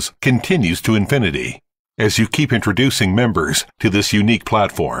bonuses continues to infinity as you keep introducing members to this unique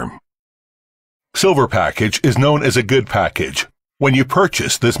platform. Silver package is known as a good package when you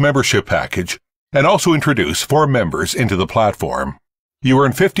purchase this membership package and also introduce 4 members into the platform. You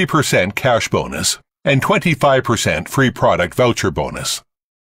earn 50% cash bonus and 25% free product voucher bonus.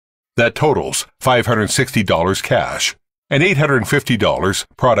 That totals $560 cash and $850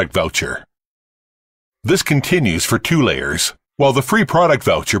 product voucher. This continues for 2 layers, while the free product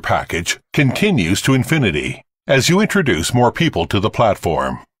voucher package continues to infinity as you introduce more people to the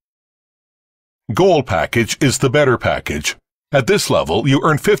platform. Gold package is the better package. At this level, you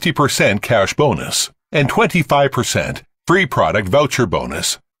earn 50% cash bonus and 25% free product voucher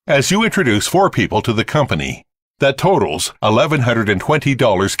bonus as you introduce 4 people to the company. That totals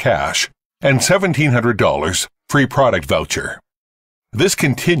 $1,120 cash and $1,700 free product voucher. This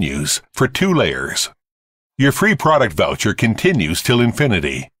continues for 2 layers. Your free product voucher continues till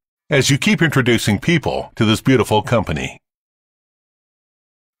infinity as you keep introducing people to this beautiful company.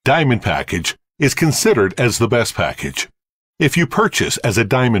 Diamond package is considered as the best package. If you purchase as a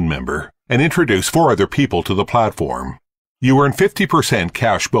Diamond member and introduce 4 other people to the platform, you earn 50%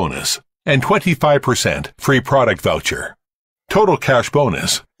 cash bonus and 25% free product voucher. Total cash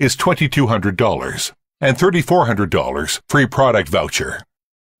bonus is $2,200 and $3,400 free product voucher.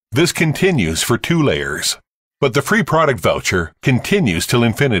 This continues for 2 layers, but the free product voucher continues till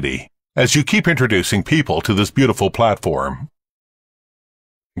infinity as you keep introducing people to this beautiful platform.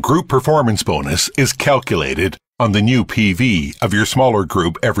 Group performance bonus is calculated on the new PV of your smaller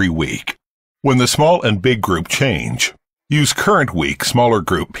group every week. When the small and big group change, use current week smaller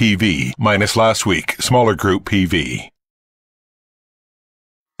group PV minus last week smaller group PV.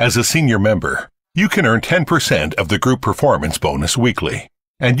 As a senior member, you can earn 10% of the group performance bonus weekly,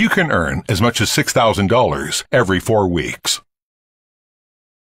 and you can earn as much as $6,000 every 4 weeks.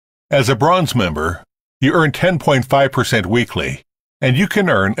 As a bronze member, you earn 10.5% weekly, and you can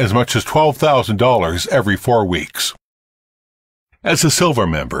earn as much as $12,000 every 4 weeks. As a silver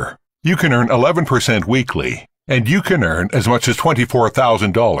member, you can earn 11% weekly, and you can earn as much as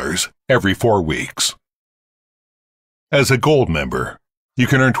 $24,000 every 4 weeks. As a gold member, you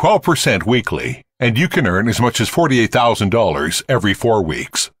can earn 12% weekly, and you can earn as much as $48,000 every 4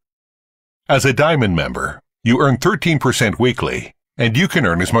 weeks. As a diamond member, you earn 13% weekly, and you can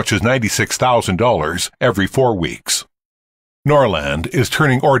earn as much as $96,000 every 4 weeks. Norland is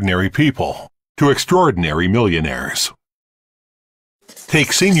turning ordinary people to extraordinary millionaires.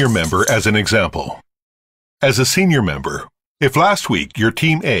 Take senior member as an example. As a senior member, if last week your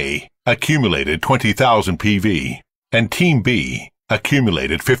Team A accumulated 20,000 PV and Team B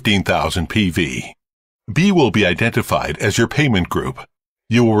accumulated 15,000 PV, B will be identified as your payment group.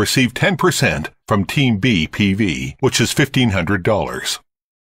 You will receive 10% from Team B PV, which is $1,500.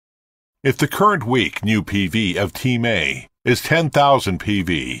 If the current week new PV of Team A is 10,000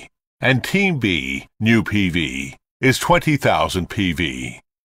 PV and Team B new PV is 20,000 PV,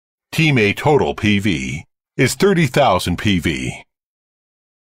 Team A total PV is 30,000 PV.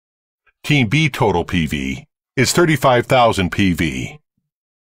 Team B total PV is 35,000 PV.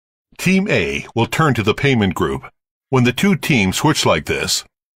 Team A will turn to the payment group. When the 2 teams switch like this,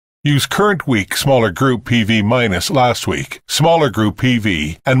 use current week smaller group PV minus last week smaller group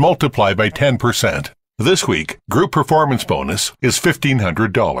PV and multiply by 10%. This week, group performance bonus is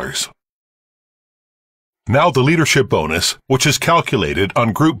 $1,500. Now the leadership bonus, which is calculated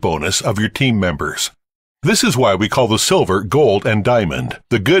on group bonus of your team members. This is why we call the silver, gold, and diamond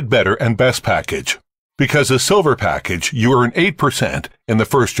the good, better, and best package. Because a silver package, you earn 8% in the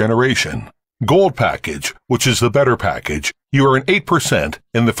first generation. Gold package, which is the better package, you earn 8%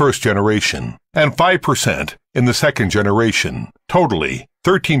 in the first generation and 5% in the second generation, totally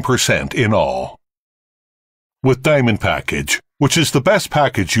 13% in all. With diamond package, which is the best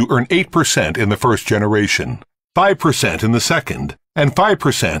package, you earn 8% in the first generation, 5% in the second, and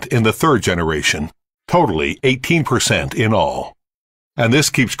 5% in the third generation, totally 18% in all. And this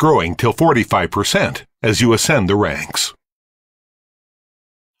keeps growing till 45% as you ascend the ranks.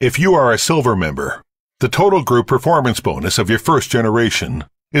 If you are a silver member, the total group performance bonus of your first generation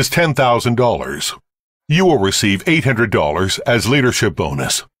is $10,000. You will receive $800 as leadership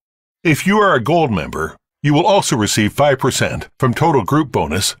bonus. If you are a gold member, you will also receive 5% from total group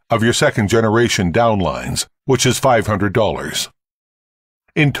bonus of your second generation downlines, which is $500.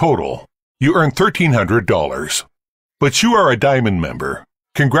 In total, you earn $1,300. But you are a Diamond member.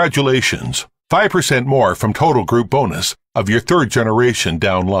 Congratulations. 5% more from total group bonus of your third generation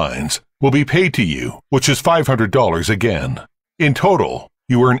downlines will be paid to you, which is $500 again. In total,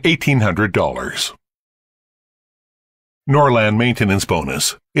 you earn $1,800. Norland Maintenance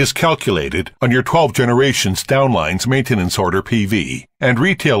Bonus is calculated on your 12 generations downlines maintenance order PV and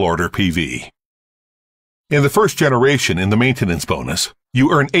retail order PV. In the first generation in the maintenance bonus,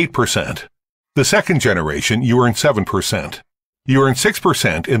 you earn 8%. The second generation, you earn 7%. You earn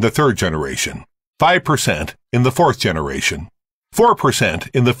 6% in the third generation, 5% in the fourth generation, 4%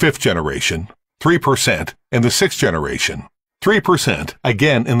 in the fifth generation, 3% in the sixth generation, 3%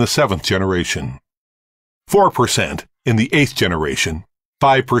 again in the seventh generation, 4% in the eighth generation,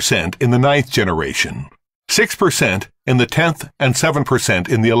 5% in the ninth generation, 6% in the 10th and 7%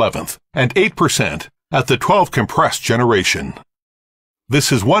 in the 11th, and 8% at the 12th compressed generation.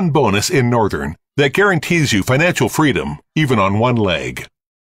 This is one bonus in Northern that guarantees you financial freedom even on one leg.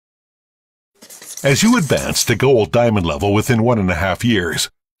 As you advance to gold diamond level within 1.5 years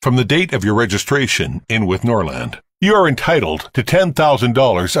from the date of your registration in with Norland, you are entitled to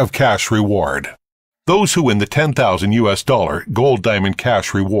 $10,000 of cash reward. Those who win the $10,000 US gold diamond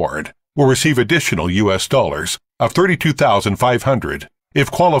cash reward will receive additional US dollars of $32,500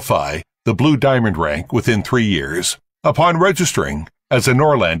 if qualify the blue diamond rank within 3 years upon registering as a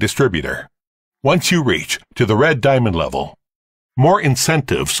Norland distributor. Once you reach to the red diamond level, more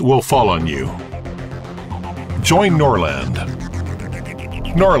incentives will fall on you. Join Norland.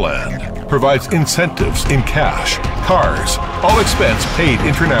 Norland provides incentives in cash, cars, all expense paid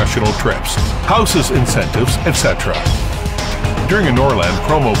international trips, houses incentives, etc. During a Norland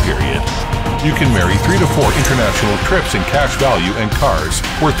promo period, you can marry 3 to 4 international trips in cash value and cars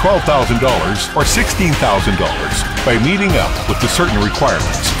worth $12,000 or $16,000 by meeting up with the certain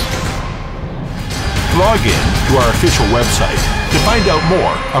requirements. Log in to our official website to find out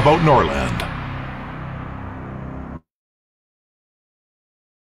more about Norland.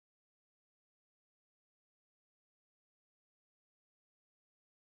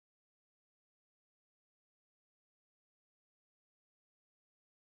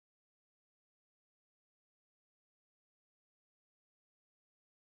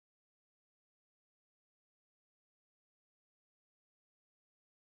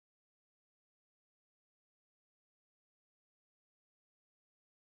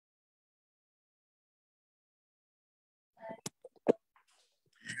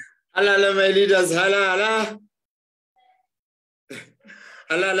 Halala, my leaders, halala.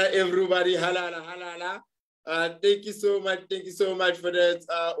 Halala, everybody, halala, halala. Thank you so much for that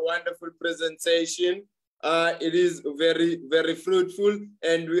wonderful presentation. It is very, very fruitful,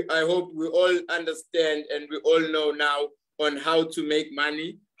 and I hope we all understand and we all know now on how to make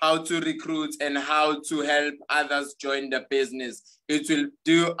money, how to recruit, and how to help others join the business. It will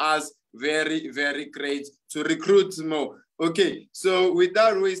do us very, very great to recruit more. Okay, so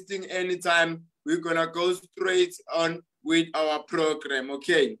without wasting any time, we're gonna go straight on with our program,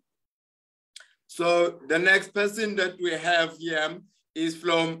 okay? So the next person that we have here is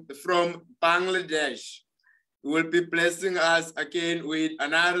from Bangladesh. He will be blessing us again with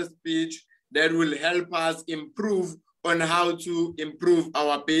another speech that will help us improve on how to improve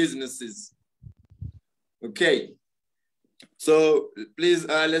our businesses. Okay, so please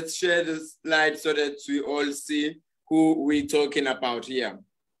let's share the slide so that we all see who we're talking about here.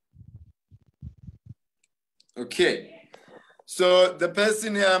 Okay, so the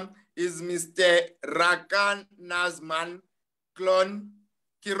person here is Mr. Rakan Nazman Klon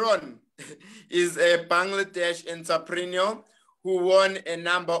Kiron. Is a Bangladesh entrepreneur who won a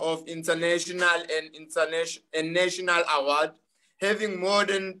number of international and national awards, having more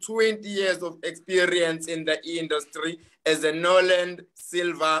than 20 years of experience in the industry as a Norland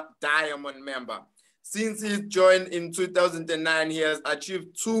Silver Diamond member. Since he joined in 2009, he has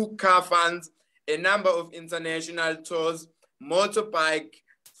achieved 2 car funds, a number of international tours, motorbike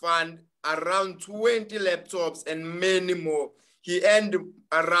fund, around 20 laptops, and many more. He earned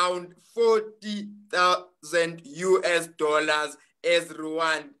around 40,000 US dollars as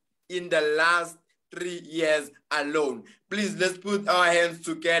reward in the last 3 years alone. Please, let's put our hands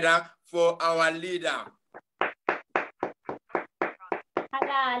together for our leader.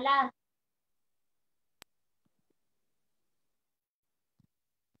 Halala.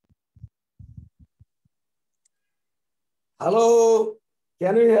 Hello,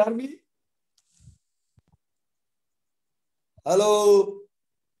 can you hear me? Hello.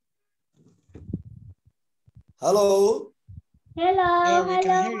 Hello. Hello. Yeah, we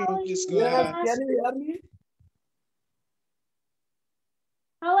can hear you. Please go Yes, ahead. can you hear me?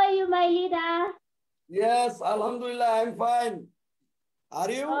 How are you, my leader? Yes, Alhamdulillah, I'm fine. Are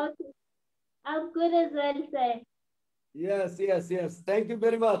you? Okay. I'm good as well, sir. Yes. Thank you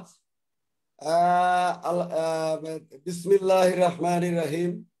very much. Bismillahir Rahmanir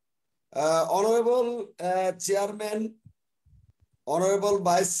Rahim. Honorable Chairman, Honorable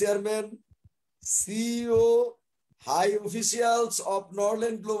Vice Chairman, CEO, high officials of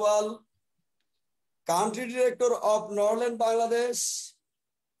Norland Global, Country Director of Norland Bangladesh,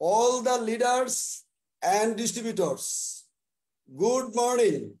 all the leaders and distributors. Good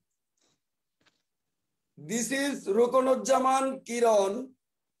morning. This is Rukunuzzaman Kiran,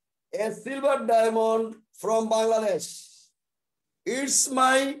 a silver diamond from Bangladesh. It's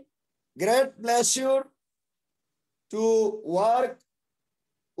my great pleasure to work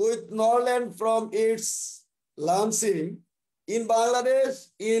with Norland from its launching in Bangladesh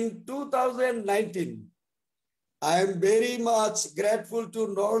in 2019. I am very much grateful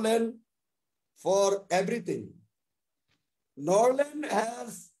to Norland for everything. Norland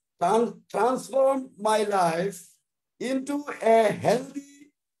has transformed my life into a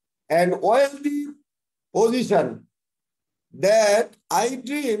healthy and wealthy position that I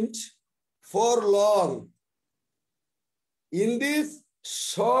dreamed for long. In this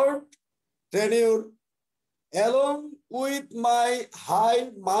short tenure, along with my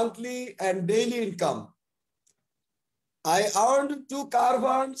high monthly and daily income, I earned 2 car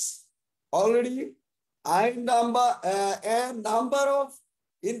funds already. A number of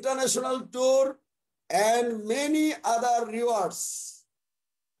international tour and many other rewards.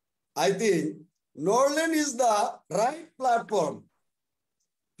 I think Norland is the right platform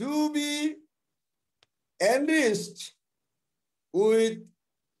to be enriched with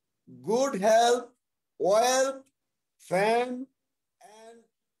good health, wealth, fame, and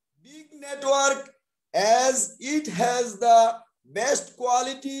big network, as it has the best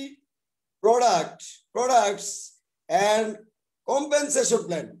quality products and compensation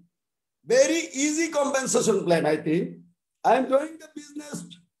plan. Very easy compensation plan, I think. I'm doing the business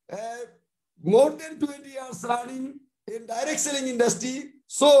more than 20 years running in direct selling industry.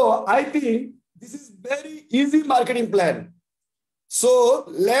 So I think this is very easy marketing plan. So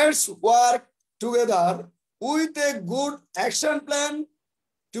let's work together with a good action plan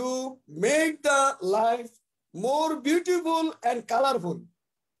to make the life more beautiful and colorful.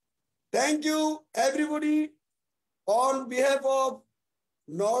 Thank you, everybody, on behalf of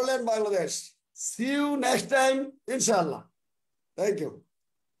Norland Bangladesh. See you next time, inshallah. Thank you.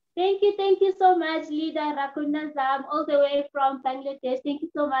 Thank you so much, Leader Rakunazam, all the way from Bangladesh. Thank you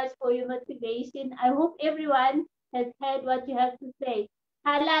so much for your motivation. I hope everyone has heard what you have to say.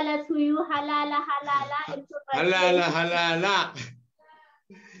 Halala to you, halala, and Halala. halala.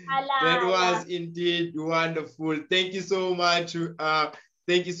 That was indeed wonderful. Thank you so much.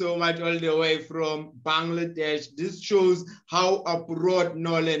 Thank you so much all the way from Bangladesh. This shows how abroad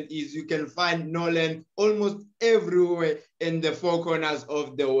Norland is. You can find Norland almost everywhere in the 4 corners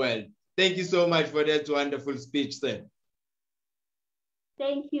of the world. Thank you so much for that wonderful speech, sir.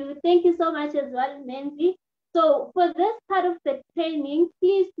 Thank you. Thank you so much as well, Nancy. So for this part of the training,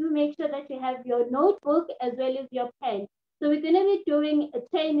 please do make sure that you have your notebook as well as your pen. So we're going to be doing a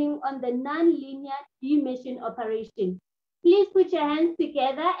training on the non-linear demission operation. Please put your hands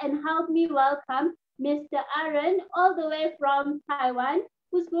together and help me welcome Mr. Aaron, all the way from Taiwan,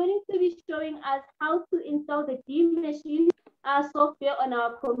 who's going to be showing us how to install the demission software on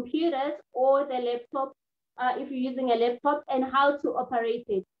our computers or the laptop, if you're using a laptop, and how to operate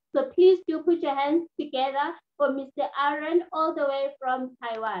it. So please do put your hands together for Mr. Aaron, all the way from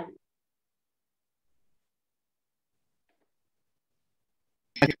Taiwan.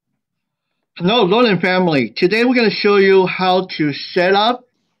 Hello, Norland family. Today we're going to show you how to set up,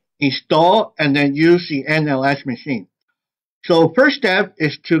 install, and then use the NLS machine. So first step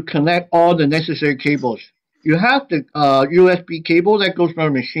is to connect all the necessary cables. You have the USB cable that goes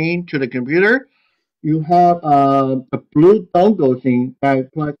from the machine to the computer. You have a blue dongle thing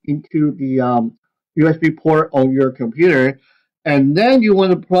that plugs into the USB port on your computer. And then you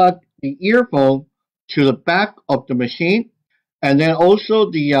want to plug the earphone to the back of the machine. And then also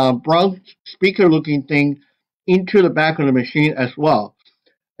the brown speaker looking thing into the back of the machine as well.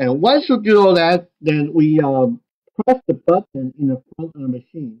 And once you do all that, then we press the button in the front of the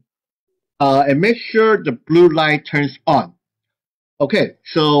machine and make sure the blue light turns on. Okay,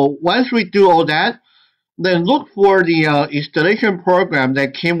 so once we do all that, then look for the installation program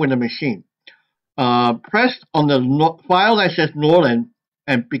that came with the machine. Press on the file that says Norland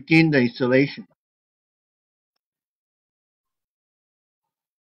and begin the installation.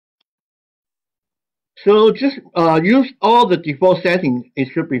 So just use all the default settings, it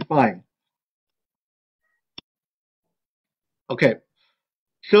should be fine. Okay.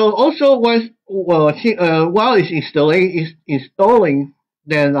 So also while it's installing,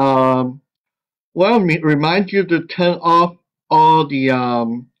 then remind you to turn off all the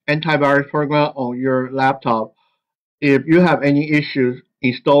antivirus program on your laptop if you have any issues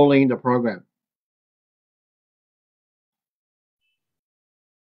installing the program.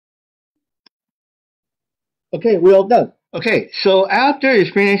 Okay, we're all done. Okay, so after it's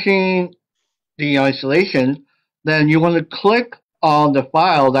finishing the installation, then you want to click on the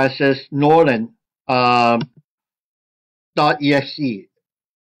file that says Norland .exe,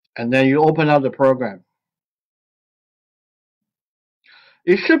 and then you open up the program.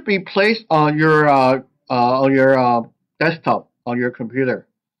 It should be placed on your desktop on your computer.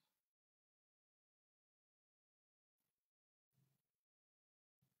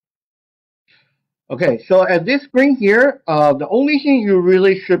 Okay, so at this screen here, the only thing you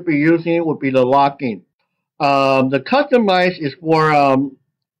really should be using would be the login. The customize is for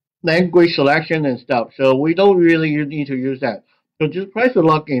language selection and stuff, so we don't really need to use that. So just press the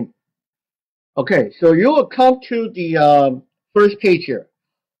login. Okay, so you will come to the first page here.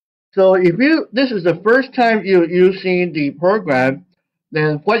 So if this is the first time you're using the program,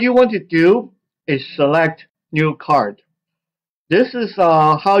 then what you want to do is select new card. This is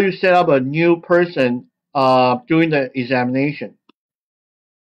how you set up a new person during the examination.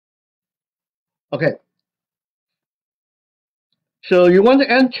 Okay. So you want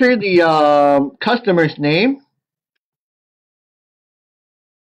to enter the customer's name.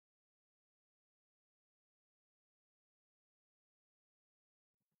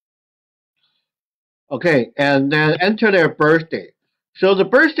 Okay, and then enter their birthday. So the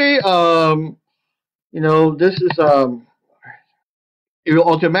birthday, this is it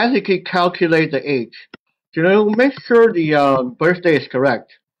will automatically calculate the age. So make sure the birthday is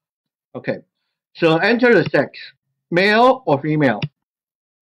correct. Okay, so enter the sex, male or female,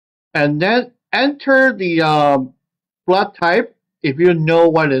 and then enter the blood type if you know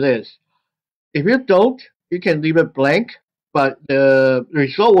what it is. If you don't, you can leave it blank, but the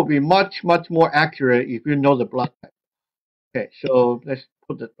result will be much more accurate if you know the blood type. Okay, so let's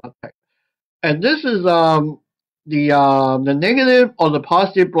put the blood type, and this is the negative or the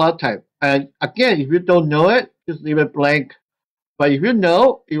positive blood type. And again, if you don't know it, just leave it blank. But if you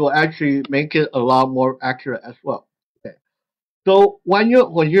know, it will actually make it a lot more accurate as well. Okay. So when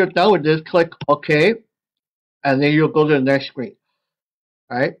you're done with this, click OK, and then you'll go to the next screen.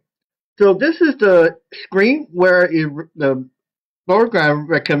 All right. So this is the screen where the program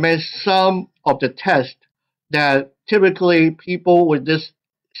recommends some of the tests that typically people with this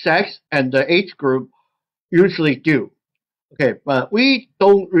sex and the age group usually do. Okay, but we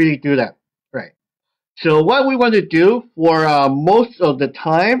don't really do that, right? So what we want to do for most of the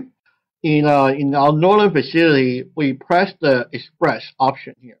time in our Norland facility, we press the Express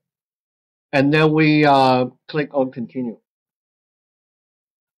option here, and then we click on Continue.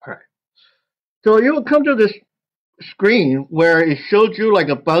 All right. So you will come to this screen where it shows you like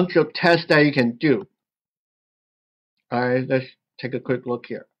a bunch of tests that you can do. All right, let's take a quick look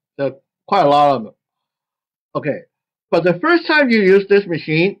here. There are quite a lot of them. Okay, but the first time you use this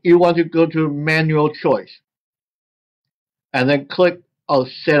machine, you want to go to Manual Choice, and then click on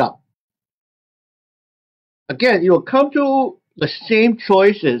Setup. Again, you will come to the same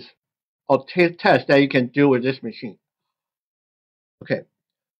choices of tests that you can do with this machine. Okay,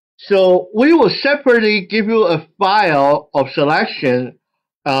 so we will separately give you a file of selection,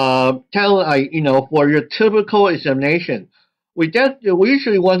 for your typical examination. We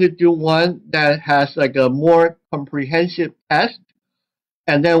usually want to do one that has like a more comprehensive test,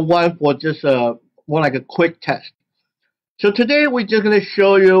 and then one for just more like a quick test. So today we're just going to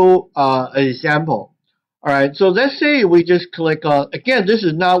show you an example. All right, so let's say we just click on, again, this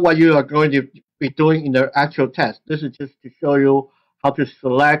is not what you are going to be doing in the actual test. This is just to show you how to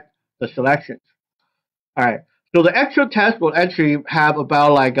select the selections. All right, so the actual test will actually have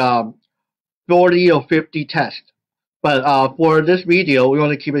about like 40 or 50 tests. But for this video, we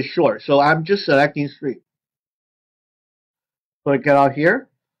want to keep it short. So I'm just selecting 3. So I get out here.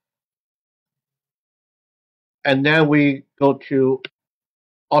 And then we go to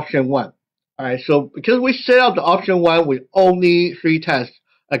option 1. All right, so because we set up the option 1 with only 3 tests,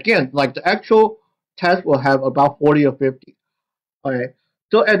 again, like the actual test will have about 40 or 50. All right,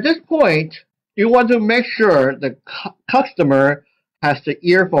 so at this point, you want to make sure the customer has the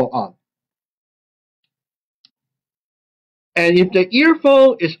earphone on. And if the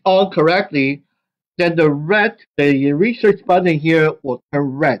earphone is on correctly, then the research button here will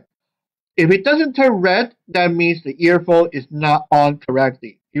turn red. If it doesn't turn red, that means the earphone is not on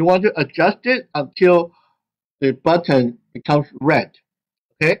correctly. You want to adjust it until the button becomes red.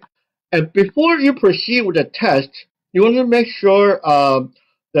 Okay, and before you proceed with the test, you want to make sure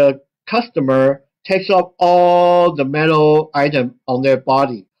the customer takes off all the metal item on their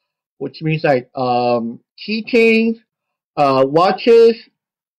body, which means like keychains, watches,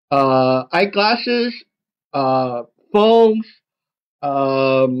 eyeglasses, phones,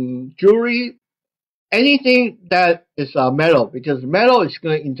 jewelry, anything that is metal, because metal is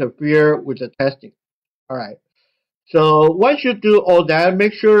going to interfere with the testing. All right. So once you do all that,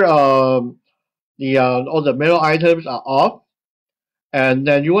 make sure the all the metal items are off, and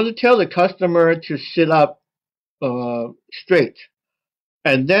then you want to tell the customer to sit up straight.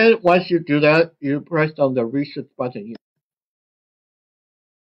 And then once you do that, you press on the reset button here.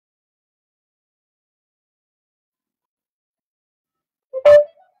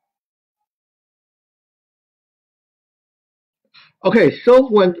 Okay, so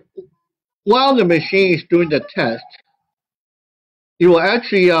while the machine is doing the test, it will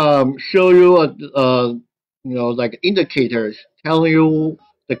actually show you like indicators telling you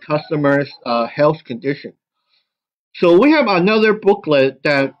the customer's health condition. So we have another booklet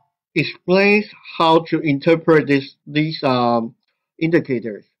that explains how to interpret these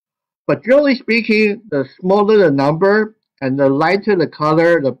indicators. But generally speaking, the smaller the number and the lighter the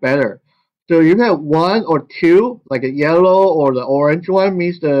color, the better. So you have one or two, like a yellow or the orange one,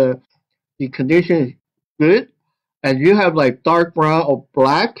 means the condition is good, and you have like dark brown or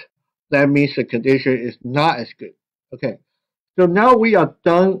black, that means the condition is not as good. Okay, so now we are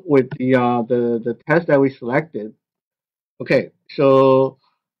done with the test that we selected. Okay, so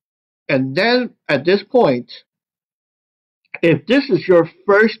and then at this point, if this is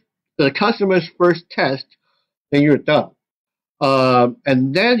the customer's first test, then you're done.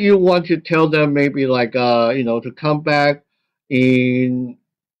 And then you want to tell them maybe like to come back in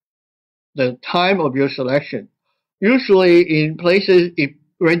the time of your selection. Usually in places it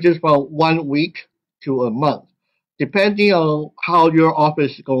ranges from 1 week to a month, depending on how your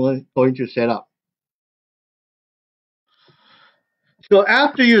office is going to set up. So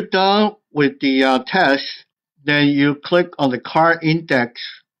after you're done with the test, then you click on the card index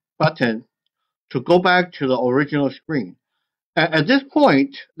button to go back to the original screen. At this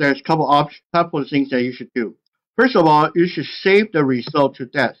point, there's a couple of things that you should do. First of all, you should save the result to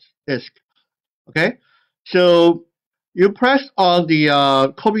disk. Okay, so you press on the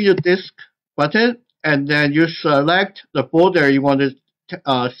copy to disk button, and then you select the folder you want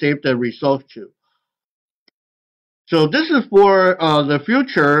to save the result to. So this is for the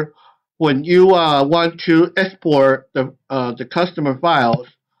future when you want to export the customer files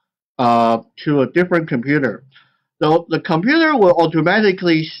to a different computer. So the computer will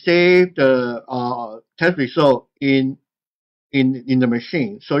automatically save the test result in the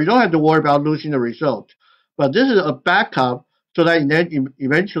machine, so you don't have to worry about losing the result. But this is a backup, so that then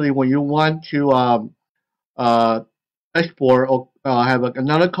eventually when you want to export or have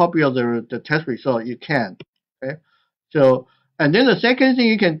another copy of the test result, you can. Okay, so and then the second thing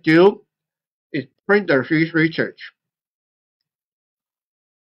you can do is print the research.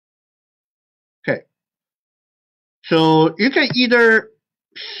 Okay, so you can either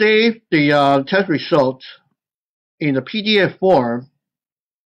save the test results in a PDF form,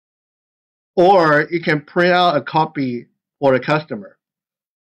 or you can print out a copy for the customer.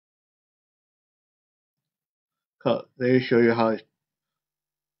 Let me show you how it's.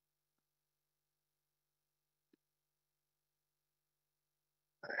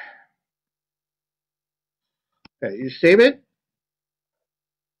 Okay, you save it.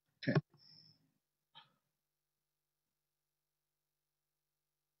 Okay.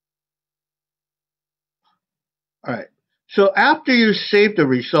 All right. So after you save the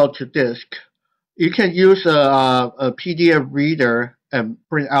result to disk, you can use a PDF reader and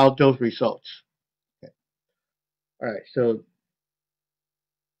print out those results. Okay. All right. So,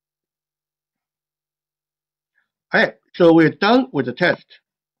 all right. So we're done with the test.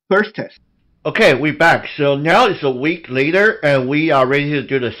 First test. Okay, we're back. So now it's a week later, and we are ready to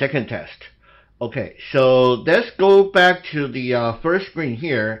do the second test. Okay, so let's go back to the first screen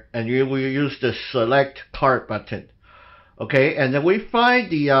here, and you will use the select card button. Okay, and then we find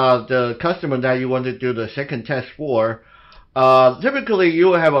the customer that you want to do the second test for. Typically, you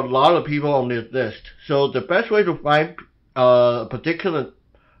will have a lot of people on this list. So the best way to find a particular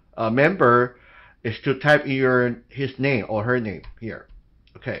member is to type in his name or her name here.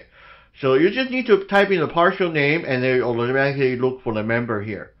 Okay, so you just need to type in a partial name, and then automatically look for the member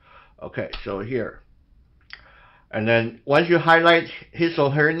here. Okay, so here. And then once you highlight his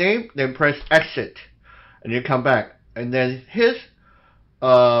or her name, then press exit, and you come back. And then his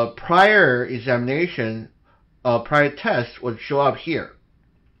prior examination prior test would show up here.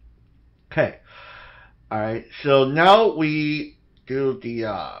 Okay. All right. So now we do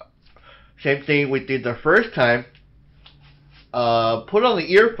the same thing we did the first time. Put on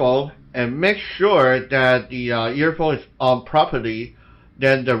the earphone and make sure that the earphone is on properly.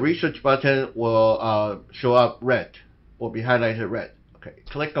 Then the research button will show up red, will be highlighted red. Okay,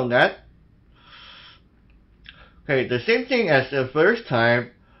 click on that. Okay, the same thing as the first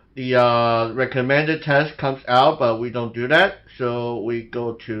time. The recommended test comes out, but we don't do that. So we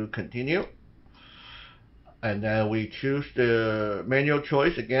go to continue. And then we choose the manual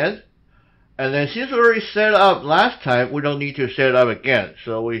choice again. And then since we already set up last time, we don't need to set it up again.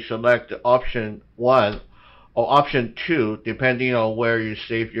 So we select option 1 or option 2, depending on where you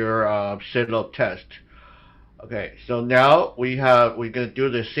save your setup test. Okay, so now we're going to do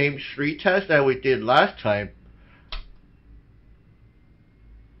the same 3 tests that we did last time.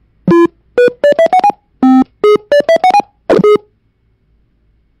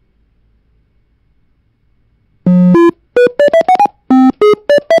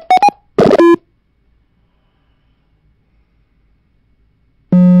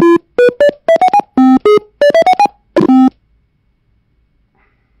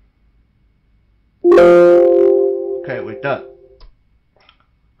 Okay, we're done.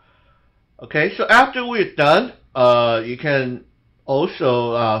 Okay, so after we're done, you can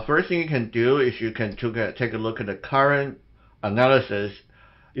also, first thing you can do is you can take a look at the current analysis.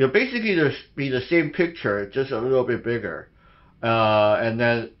 You'll basically just be the same picture, just a little bit bigger. And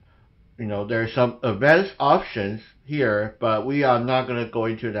then, there's some advanced options here, but we are not going to go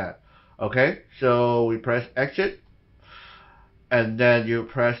into that. Okay, so we press exit. And then you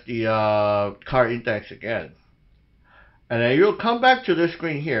press the car index again. And then you'll come back to this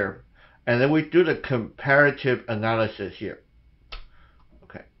screen here. And then we do the comparative analysis here.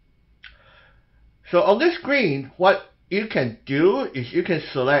 Okay. So on this screen, what you can do is you can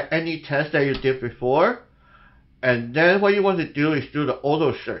select any test that you did before. And then what you want to do is do the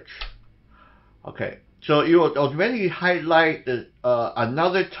auto search. Okay. So you will automatically highlight the,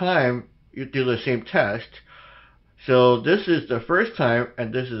 another time you do the same test. So this is the first time,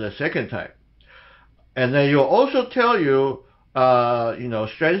 and this is the second time. And then you'll also tell you,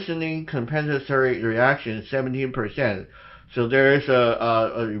 strengthening compensatory reaction 17%. So there is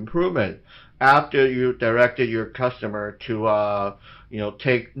an improvement after you directed your customer to,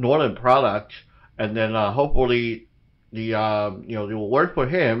 take Norland product, and then hopefully it will work for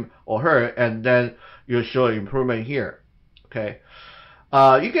him or her, and then you'll show an improvement here. Okay.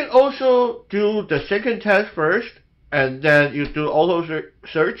 You can also do the second test first, and then you do auto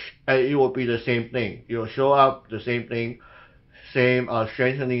search, and it will be the same thing. It will show up the same thing, same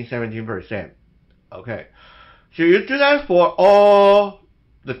strengthening 17%. Okay, so you do that for all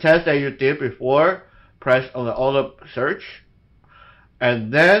the tests that you did before. Press on the auto search,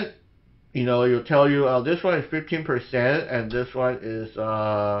 and then it'll tell you this one is 15%, and this one is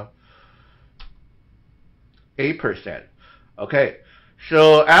 8%. Okay.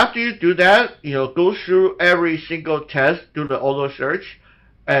 So after you do that, go through every single test, do the auto search,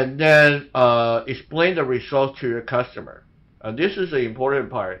 and then explain the results to your customer. This is the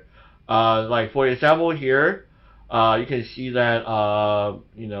important part. Like for example here, you can see that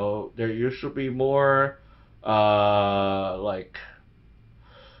there used to be more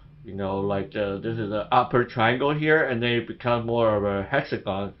this is the upper triangle here, and then it becomes more of a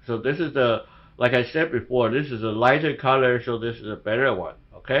hexagon. So this is the, like I said before, this is a lighter color, so this is a better one.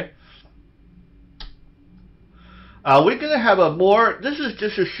 Okay. We're gonna have a more. This is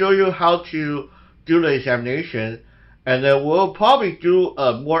just to show you how to do the examination, and then we'll probably do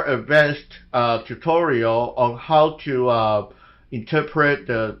a more advanced tutorial on how to interpret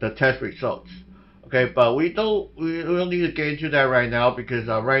the test results. Okay, but we don't need to get into that right now, because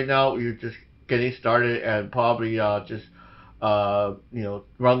right now we're just getting started and probably just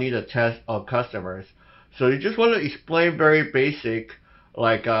running the test on customers. So you just want to explain very basic,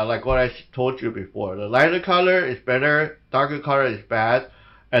 like what I told you before. The lighter color is better, darker color is bad,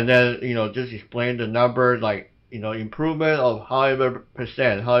 and then just explain the number, like improvement of however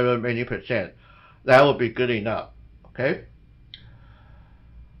many percent. That will be good enough. Okay.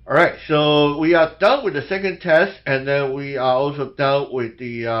 All right, so we are done with the second test, and then we are also done with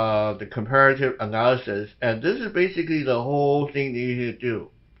the comparative analysis, and this is basically the whole thing that you need to do.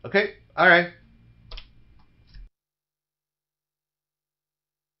 Okay, all right.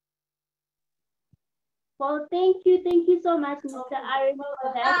 Well, thank you so much, Mr. Aaron,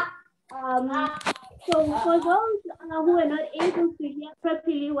 for that. So for those who are not able to hear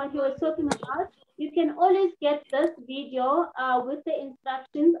properly what he was talking about, You can always get this video with the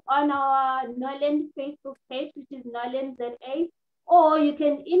instructions on our Norland Facebook page, which is Norland ZA, or you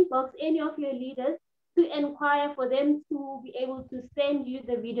can inbox any of your leaders to inquire for them to be able to send you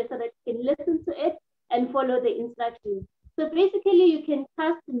the video so that you can listen to it and follow the instructions. So basically, you can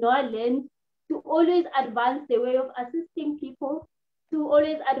trust Norland to always advance the way of assisting people, to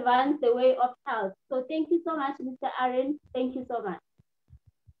always advance the way of health. So thank you so much, Mr. Aaron. Thank you so much.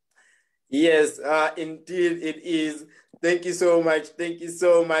 Yes, indeed it is. Thank you so much. Thank you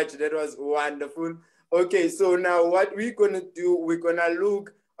so much. That was wonderful. Okay, so now what we're gonna do, we're gonna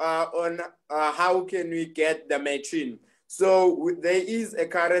look on how can we get the machine. So there is a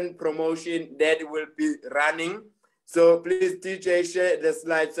current promotion that will be running. So please, DJ, share the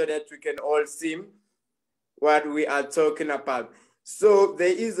slide so that we can all see what we are talking about. So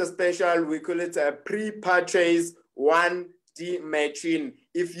there is a special, we call it a pre-purchase 1D machine.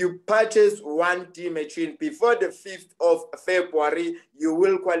 If you purchase 1D machine before the 5th of February, you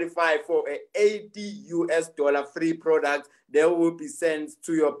will qualify for a $80 free product that will be sent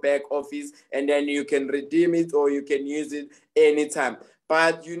to your back office, and then you can redeem it or you can use it anytime.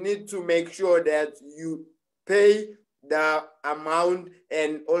 But you need to make sure that you pay the amount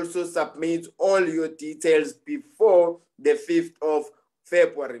and also submit all your details before the 5th of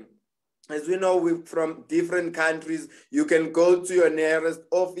February. As we know, we're from different countries. You can go to your nearest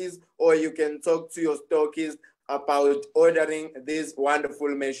office or you can talk to your stockist about ordering this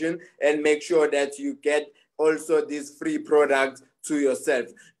wonderful machine and make sure that you get also this free product to yourself.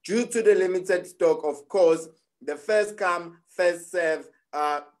 Due to the limited stock, of course, the first come, first serve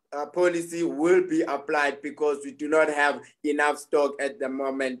policy will be applied because we do not have enough stock at the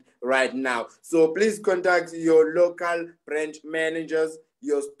moment right now. So please contact your local branch managers,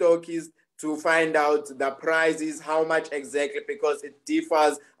 your stockists, to find out the prices, how much exactly, because it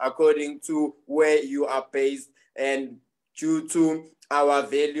differs according to where you are based and due to our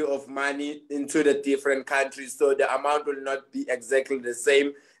value of money into the different countries. So the amount will not be exactly the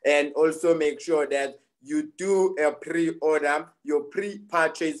same. And also make sure that you do a pre-order, your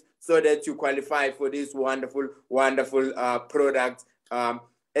pre-purchase, so that you qualify for this wonderful, wonderful product.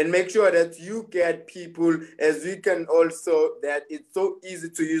 And make sure that you get people, as we can also, that it's so easy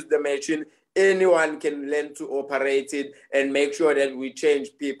to use the machine. Anyone can learn to operate it and make sure that we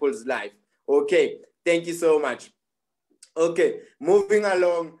change people's life. Okay, thank you so much. Okay, moving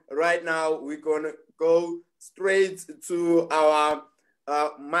along right now, we're gonna go straight to our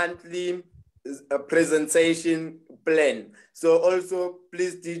monthly presentation plan. So also,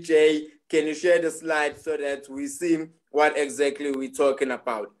 please, DJ, can you share the slide so that we see what exactly we're talking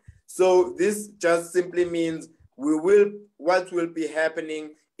about? So this just simply means what will be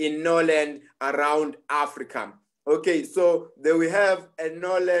happening in Norland around Africa. Okay, so there we have a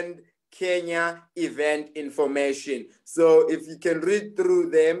Norland Kenya event information. So if you can read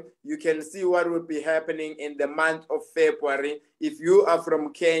through them, you can see what will be happening in the month of February. If you are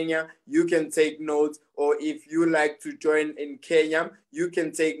from Kenya, you can take notes, or if you like to join in Kenya, you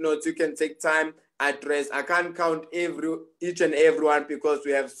can take notes, you can take time, address. I can't count each and every one because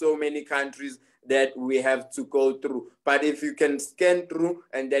we have so many countries that we have to go through. But if you can scan through,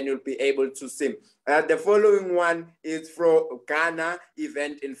 and then you'll be able to see. The following one is for Ghana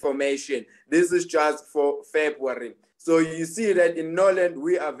event information. This is just for February. So you see that in Norland,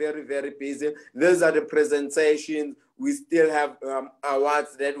 we are very, very busy. These are the presentations. We still have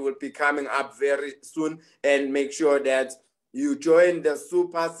awards that will be coming up very soon, and make sure that you join the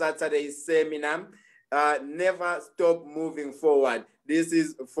Super Saturday seminar. Never stop moving forward. This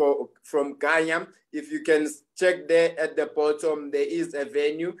is from Ghana. If you can check there at the bottom, there is a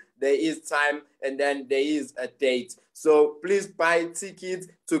venue, there is time, and then there is a date. So please buy tickets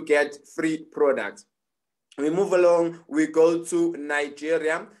to get free products. We move along, we go to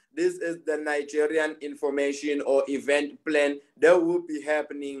Nigeria. This is the Nigerian information or event plan that will be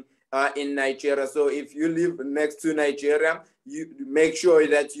happening in Nigeria. So if you live next to Nigeria, you make sure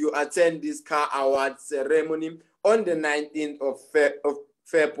that you attend this car award ceremony on the 19th of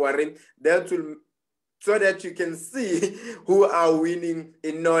February. That will, so that you can see who are winning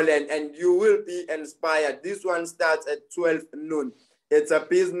in Norland, and you will be inspired. This one starts at 12 noon. It's a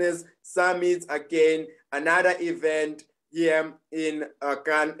business summit again, another event here in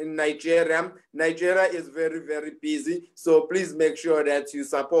Nigeria. Nigeria is very, very busy. So please make sure that you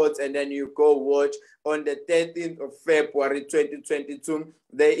support and then you go watch on the 13th of February, 2022.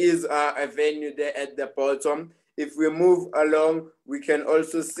 There is a venue there at the bottom. If we move along, we can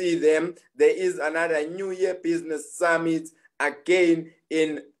also see them. There is another New Year Business Summit again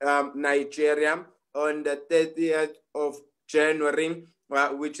in Nigeria on the 30th of January.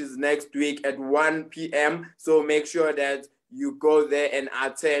 which is next week at 1 p.m. So make sure that you go there and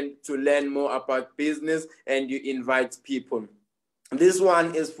attend to learn more about business and you invite people. This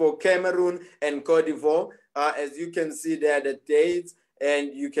one is for Cameroon and Cote d'Ivoire. As you can see there, the dates,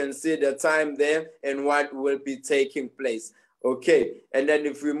 and you can see the time there and what will be taking place. Okay, and then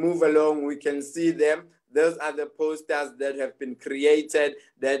if we move along, we can see them. Those are the posters that have been created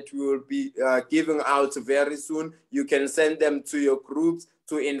that we will be giving out very soon. You can send them to your groups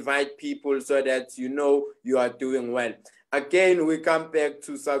to invite people so that you know you are doing well. Again, we come back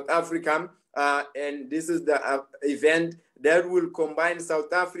to South Africa, and this is the event that will combine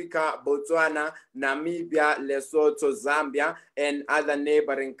South Africa, Botswana, Namibia, Lesotho, Zambia, and other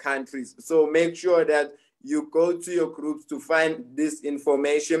neighboring countries. So make sure that you go to your groups to find this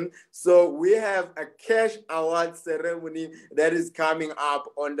information. So we have a cash award ceremony that is coming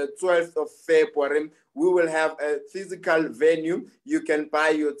up on the 12th of February. We will have a physical venue. You can buy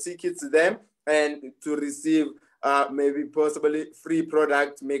your tickets there, and to receive maybe possibly free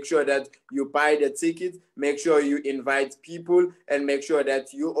product, make sure that you buy the ticket, make sure you invite people, and make sure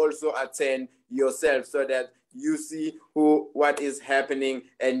that you also attend yourself so that you see what is happening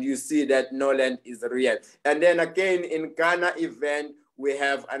and you see that Norland is real. And then again, in Ghana event, we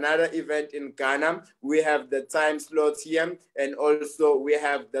have another event in Ghana. We have the time slot here, and also we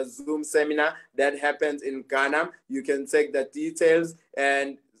have the Zoom seminar that happens in Ghana. You can take the details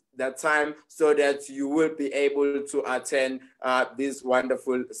and the time so that you will be able to attend this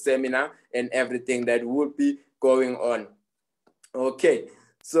wonderful seminar and everything that will be going on. Okay,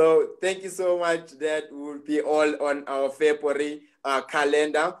 so thank you so much. That will be all on our February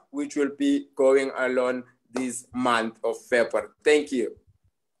calendar, which will be going along this month of February. Thank you.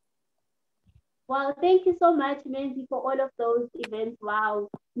 Wow, thank you so much, Menzi, for all of those events. Wow,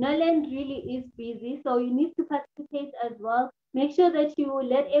 Norland really is busy, so you need to participate as well. Make sure that you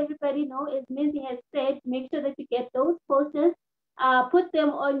let everybody know, as Menzi has said, make sure that you get those posters, put them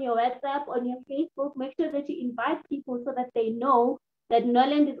on your WhatsApp, on your Facebook. Make sure that you invite people so that they know that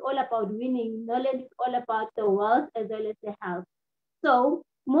Norland is all about winning. Norland is all about the wealth as well as the health. So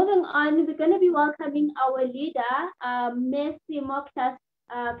moving on, we're going to be welcoming our leader, Messi Mokhtar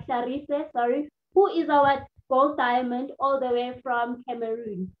Clarice, who is our gold diamond all the way from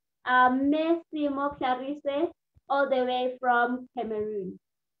Cameroon. Messi Mokhtar all the way from Cameroon.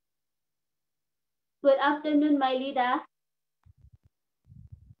 Good afternoon, my leader.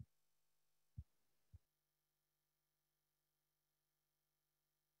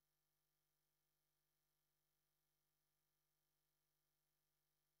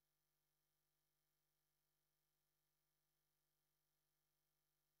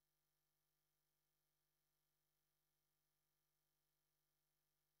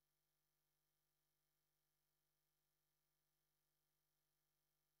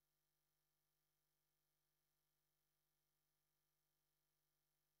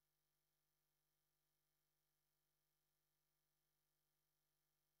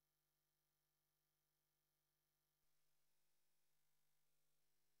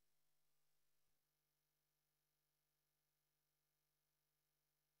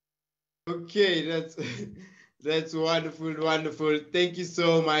 Okay, that's wonderful, wonderful. Thank you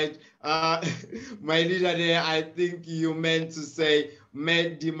so much. My leader there, I think you meant to say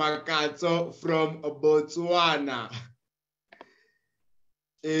Medi Makato from Botswana.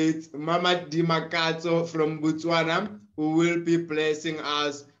 It's Mama Dimakato from Botswana, who will be blessing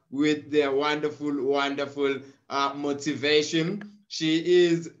us with their wonderful, wonderful motivation. She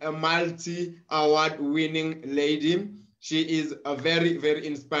is a multi-award winning lady. She is a very, very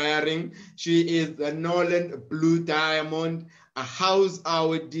inspiring. She is a Norland Blue Diamond, a house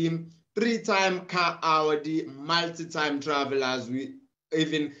awardee, 3-time car awardee, multi-time travelers. We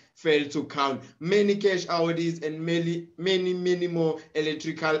even fail to count. Many cash awardees and many more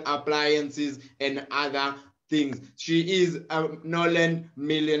electrical appliances and other things. She is a Norland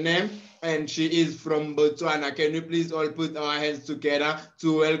millionaire and she is from Botswana. Can we please all put our hands together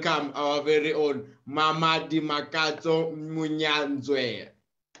to welcome our very own Mama Dimakato Munyanzwe.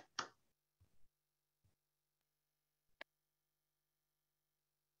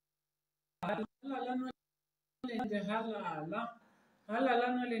 My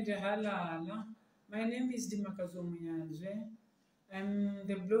name is Dimakazo Munyanzwe. I'm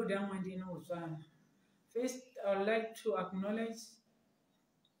the Blue Diamond in Botswana. First, I would like to acknowledge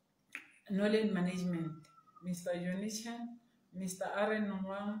Knowledge Management, Mr. Jonichan, Mr. Aaron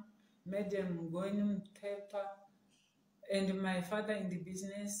Nwang, Madam Goinum Tepa, and my father in the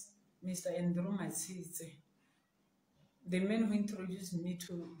business, Mr. Andrew Matsitse, the man who introduced me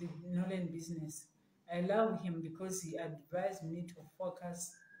to the Nolan business. I love him because he advised me to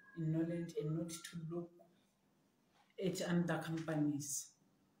focus in knowledge and not to look at other companies.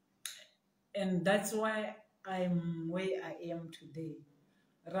 And that's why I'm where I am today.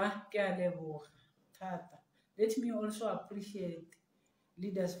 Ra ke a leboga thata. Let me also appreciate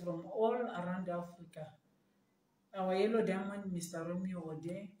leaders from all around Africa. Our yellow diamond, Mr. Romeo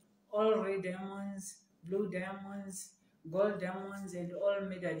Ode, all red diamonds, blue diamonds, gold diamonds, and all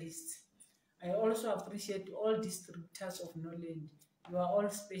medalists. I also appreciate all distributors of Norland. You are all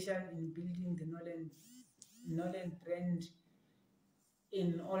special in building the Norland brand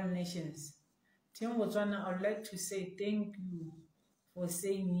in all nations. Team Botswana, I would like to say thank you for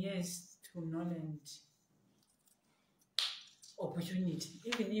saying yes to Norland opportunity.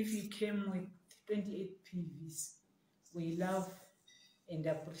 Even if you came with 28 PVs, we love and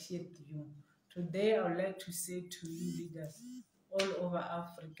appreciate you. Today, I would like to say to you leaders all over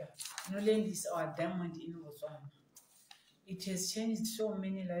Africa, Norland is our diamond in Botswana. It has changed so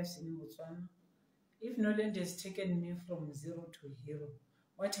many lives in Botswana. If Norland has taken me from zero to hero,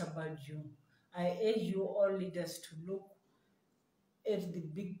 what about you? I urge you all leaders to look at the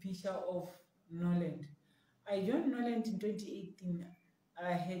big picture of Norland. I joined Norland in 2018.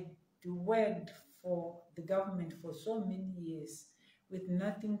 I had worked for the government for so many years with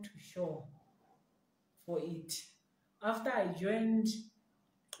nothing to show for it. After I joined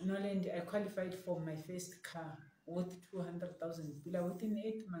Norland, I qualified for my first car worth 200,000 within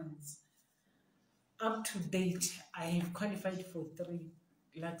 8 months. Up to date, I have qualified for 3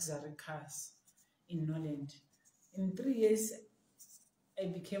 luxury cars in Norland. In 3 years, I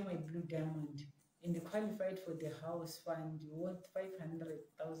became a blue diamond and qualified for the house fund worth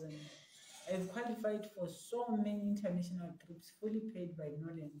 500,000. I've qualified for so many international trips fully paid by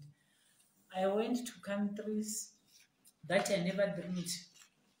Norland. I went to countries that I never dreamed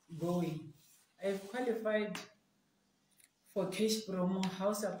going. I've qualified for cash promo,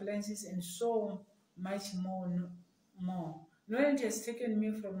 house appliances, and so much more. Norland has taken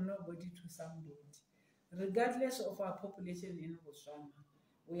me from nobody to somebody. Regardless of our population in Botswana,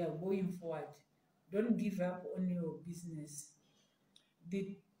 we are going forward. Don't give up on your business.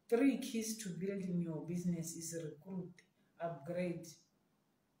 The 3 keys to building your business is recruit, upgrade,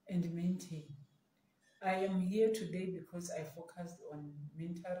 and maintain. I am here today because I focused on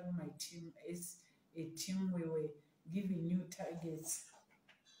mentoring my team. As a team, we were given new targets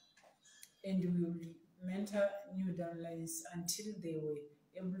and we will mentor new downlines until they were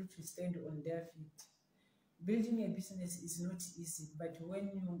able to stand on their feet. Building a business is not easy, but when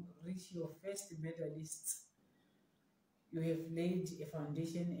you reach your first medalists, you have laid a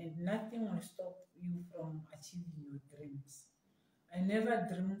foundation and nothing will stop you from achieving your dreams. I never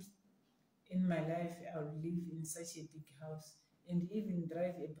dreamed in my life I would live in such a big house and even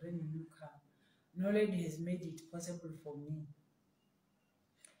drive a brand new car. Knowledge has made it possible for me.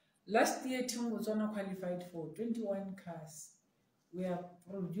 Last year, Team Botswana qualified for 21 cars. We are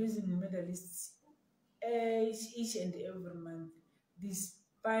producing medalists each and every month,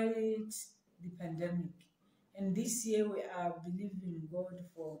 despite the pandemic. And this year, we are believing God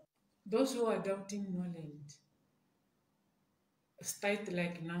for those who are doubting Norland. Start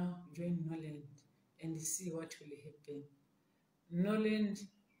like now, join Norland and see what will happen. Norland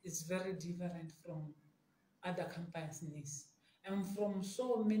is very different from other companies. I'm from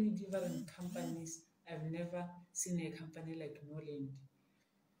so many different companies. I've never seen a company like Norland.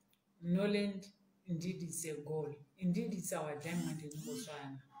 Norland, indeed, is a goal. Indeed, it's our diamond in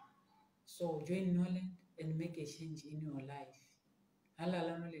Botswana. So join Norland and make a change in your life.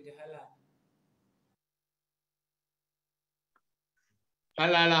 Halala Norland, halala.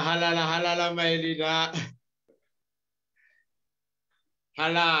 Halala, halala, halala, my leader.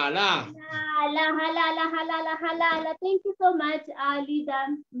 Halala. Halala. Thank you so much, leader,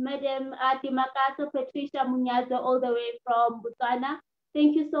 Madam Timakato Patricia Munyazo, all the way from Botswana.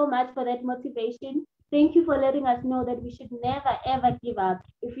 Thank you so much for that motivation. Thank you for letting us know that we should never, ever give up.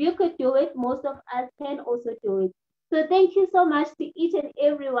 If you could do it, most of us can also do it. So thank you so much to each and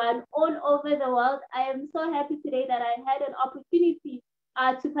everyone all over the world. I am so happy today that I had an opportunity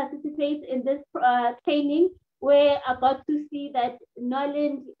to participate in this training where I got to see that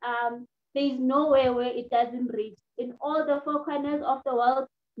Norland, there is nowhere where it doesn't reach. In all the 4 corners of the world,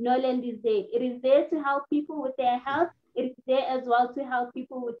 Norland is there. It is there to help people with their health. It is there as well to help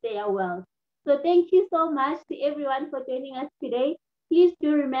people with their wealth. So thank you so much to everyone for joining us today. Please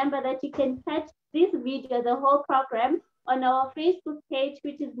do remember that you can catch this video, the whole program, on our Facebook page,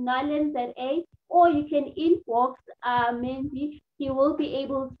 which is Norland ZA, or you can inbox Menzi. He will be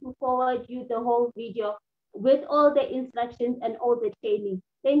able to forward you the whole video with all the instructions and all the training.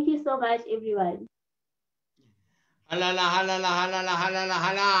 Thank you so much, everyone. Halala, halala, halala, halala,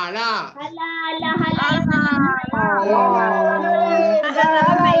 halala. Halala, halala.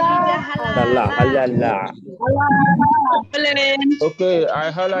 Halala. Okay,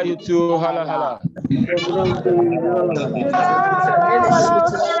 I holla you too. Holla, holla.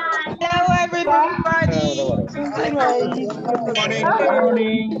 Hello, everybody.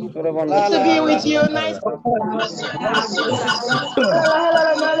 Morning. Good to be with you. Nice.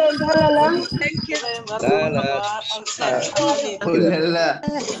 Thank you.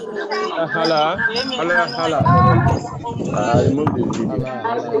 Holla. Holla, holla. I remove this video.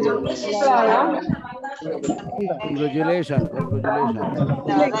 Congratulations.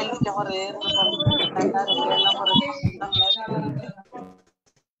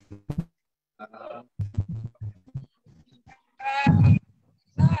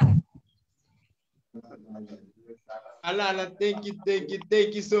 Alala, thank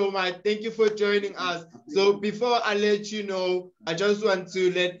you so much. Thank you for joining us. So before I let you know, I just want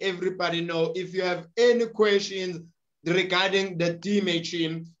to let everybody know if you have any questions regarding the team,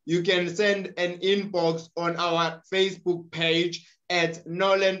 you can send an inbox on our Facebook page at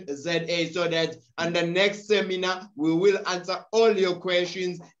Norland ZA, so that on the next seminar, we will answer all your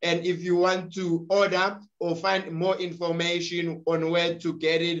questions. And if you want to order or find more information on where to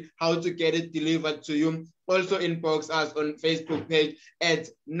get it, how to get it delivered to you, also inbox us on Facebook page at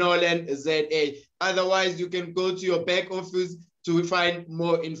Norland ZA. Otherwise, you can go to your back office to find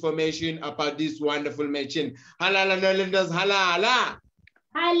more information about this wonderful machine. Halala Norlanders, halala.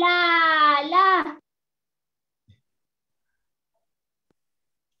 Halala.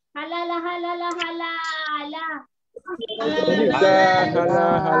 Halala, halala, halala.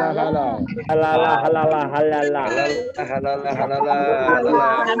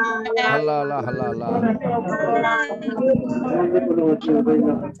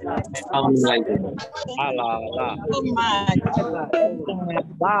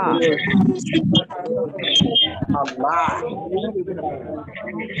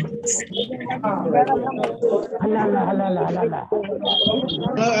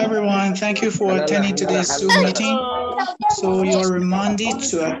 Hello everyone, thank you for attending today's Zoom meeting. So you're reminded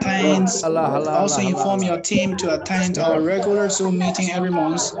to attend, also inform your team to attend our regular Zoom meeting every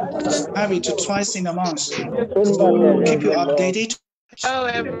month, have it twice in a month. So we'll keep you updated. Hello,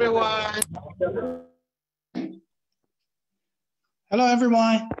 everyone. Hello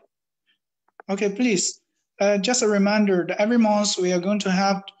everyone. Okay, please, just a reminder that every month we are going to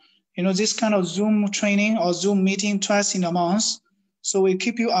have this kind of Zoom training or Zoom meeting twice in a month. So we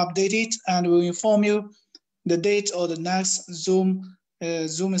keep you updated and we'll inform you the date of the next Zoom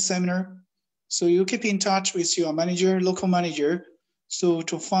seminar. So you keep in touch with your manager, local manager, so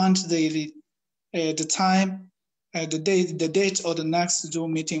to find the time, the date of the next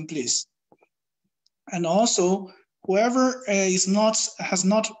Zoom meeting, please. And also, whoever has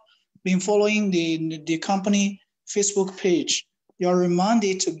not been following the company Facebook page, you're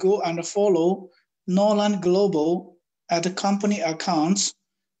reminded to go and follow Norland Global at the company account.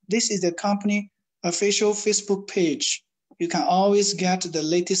 This is the company official Facebook page. You can always get the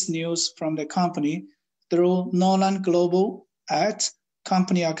latest news from the company through Norland Global at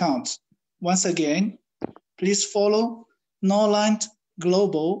company account. Once again, please follow Norland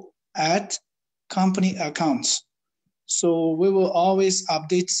Global at company accounts. So we will always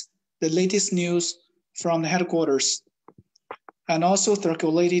update the latest news from the headquarters and also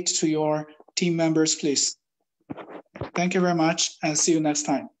circulate it to your team members, please. Thank you very much and see you next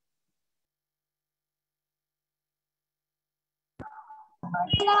time.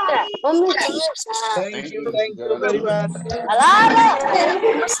 Thank you very much.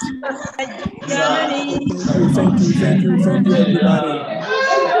 Thank you, everybody.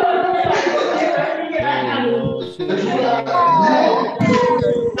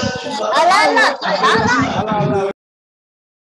 Hello.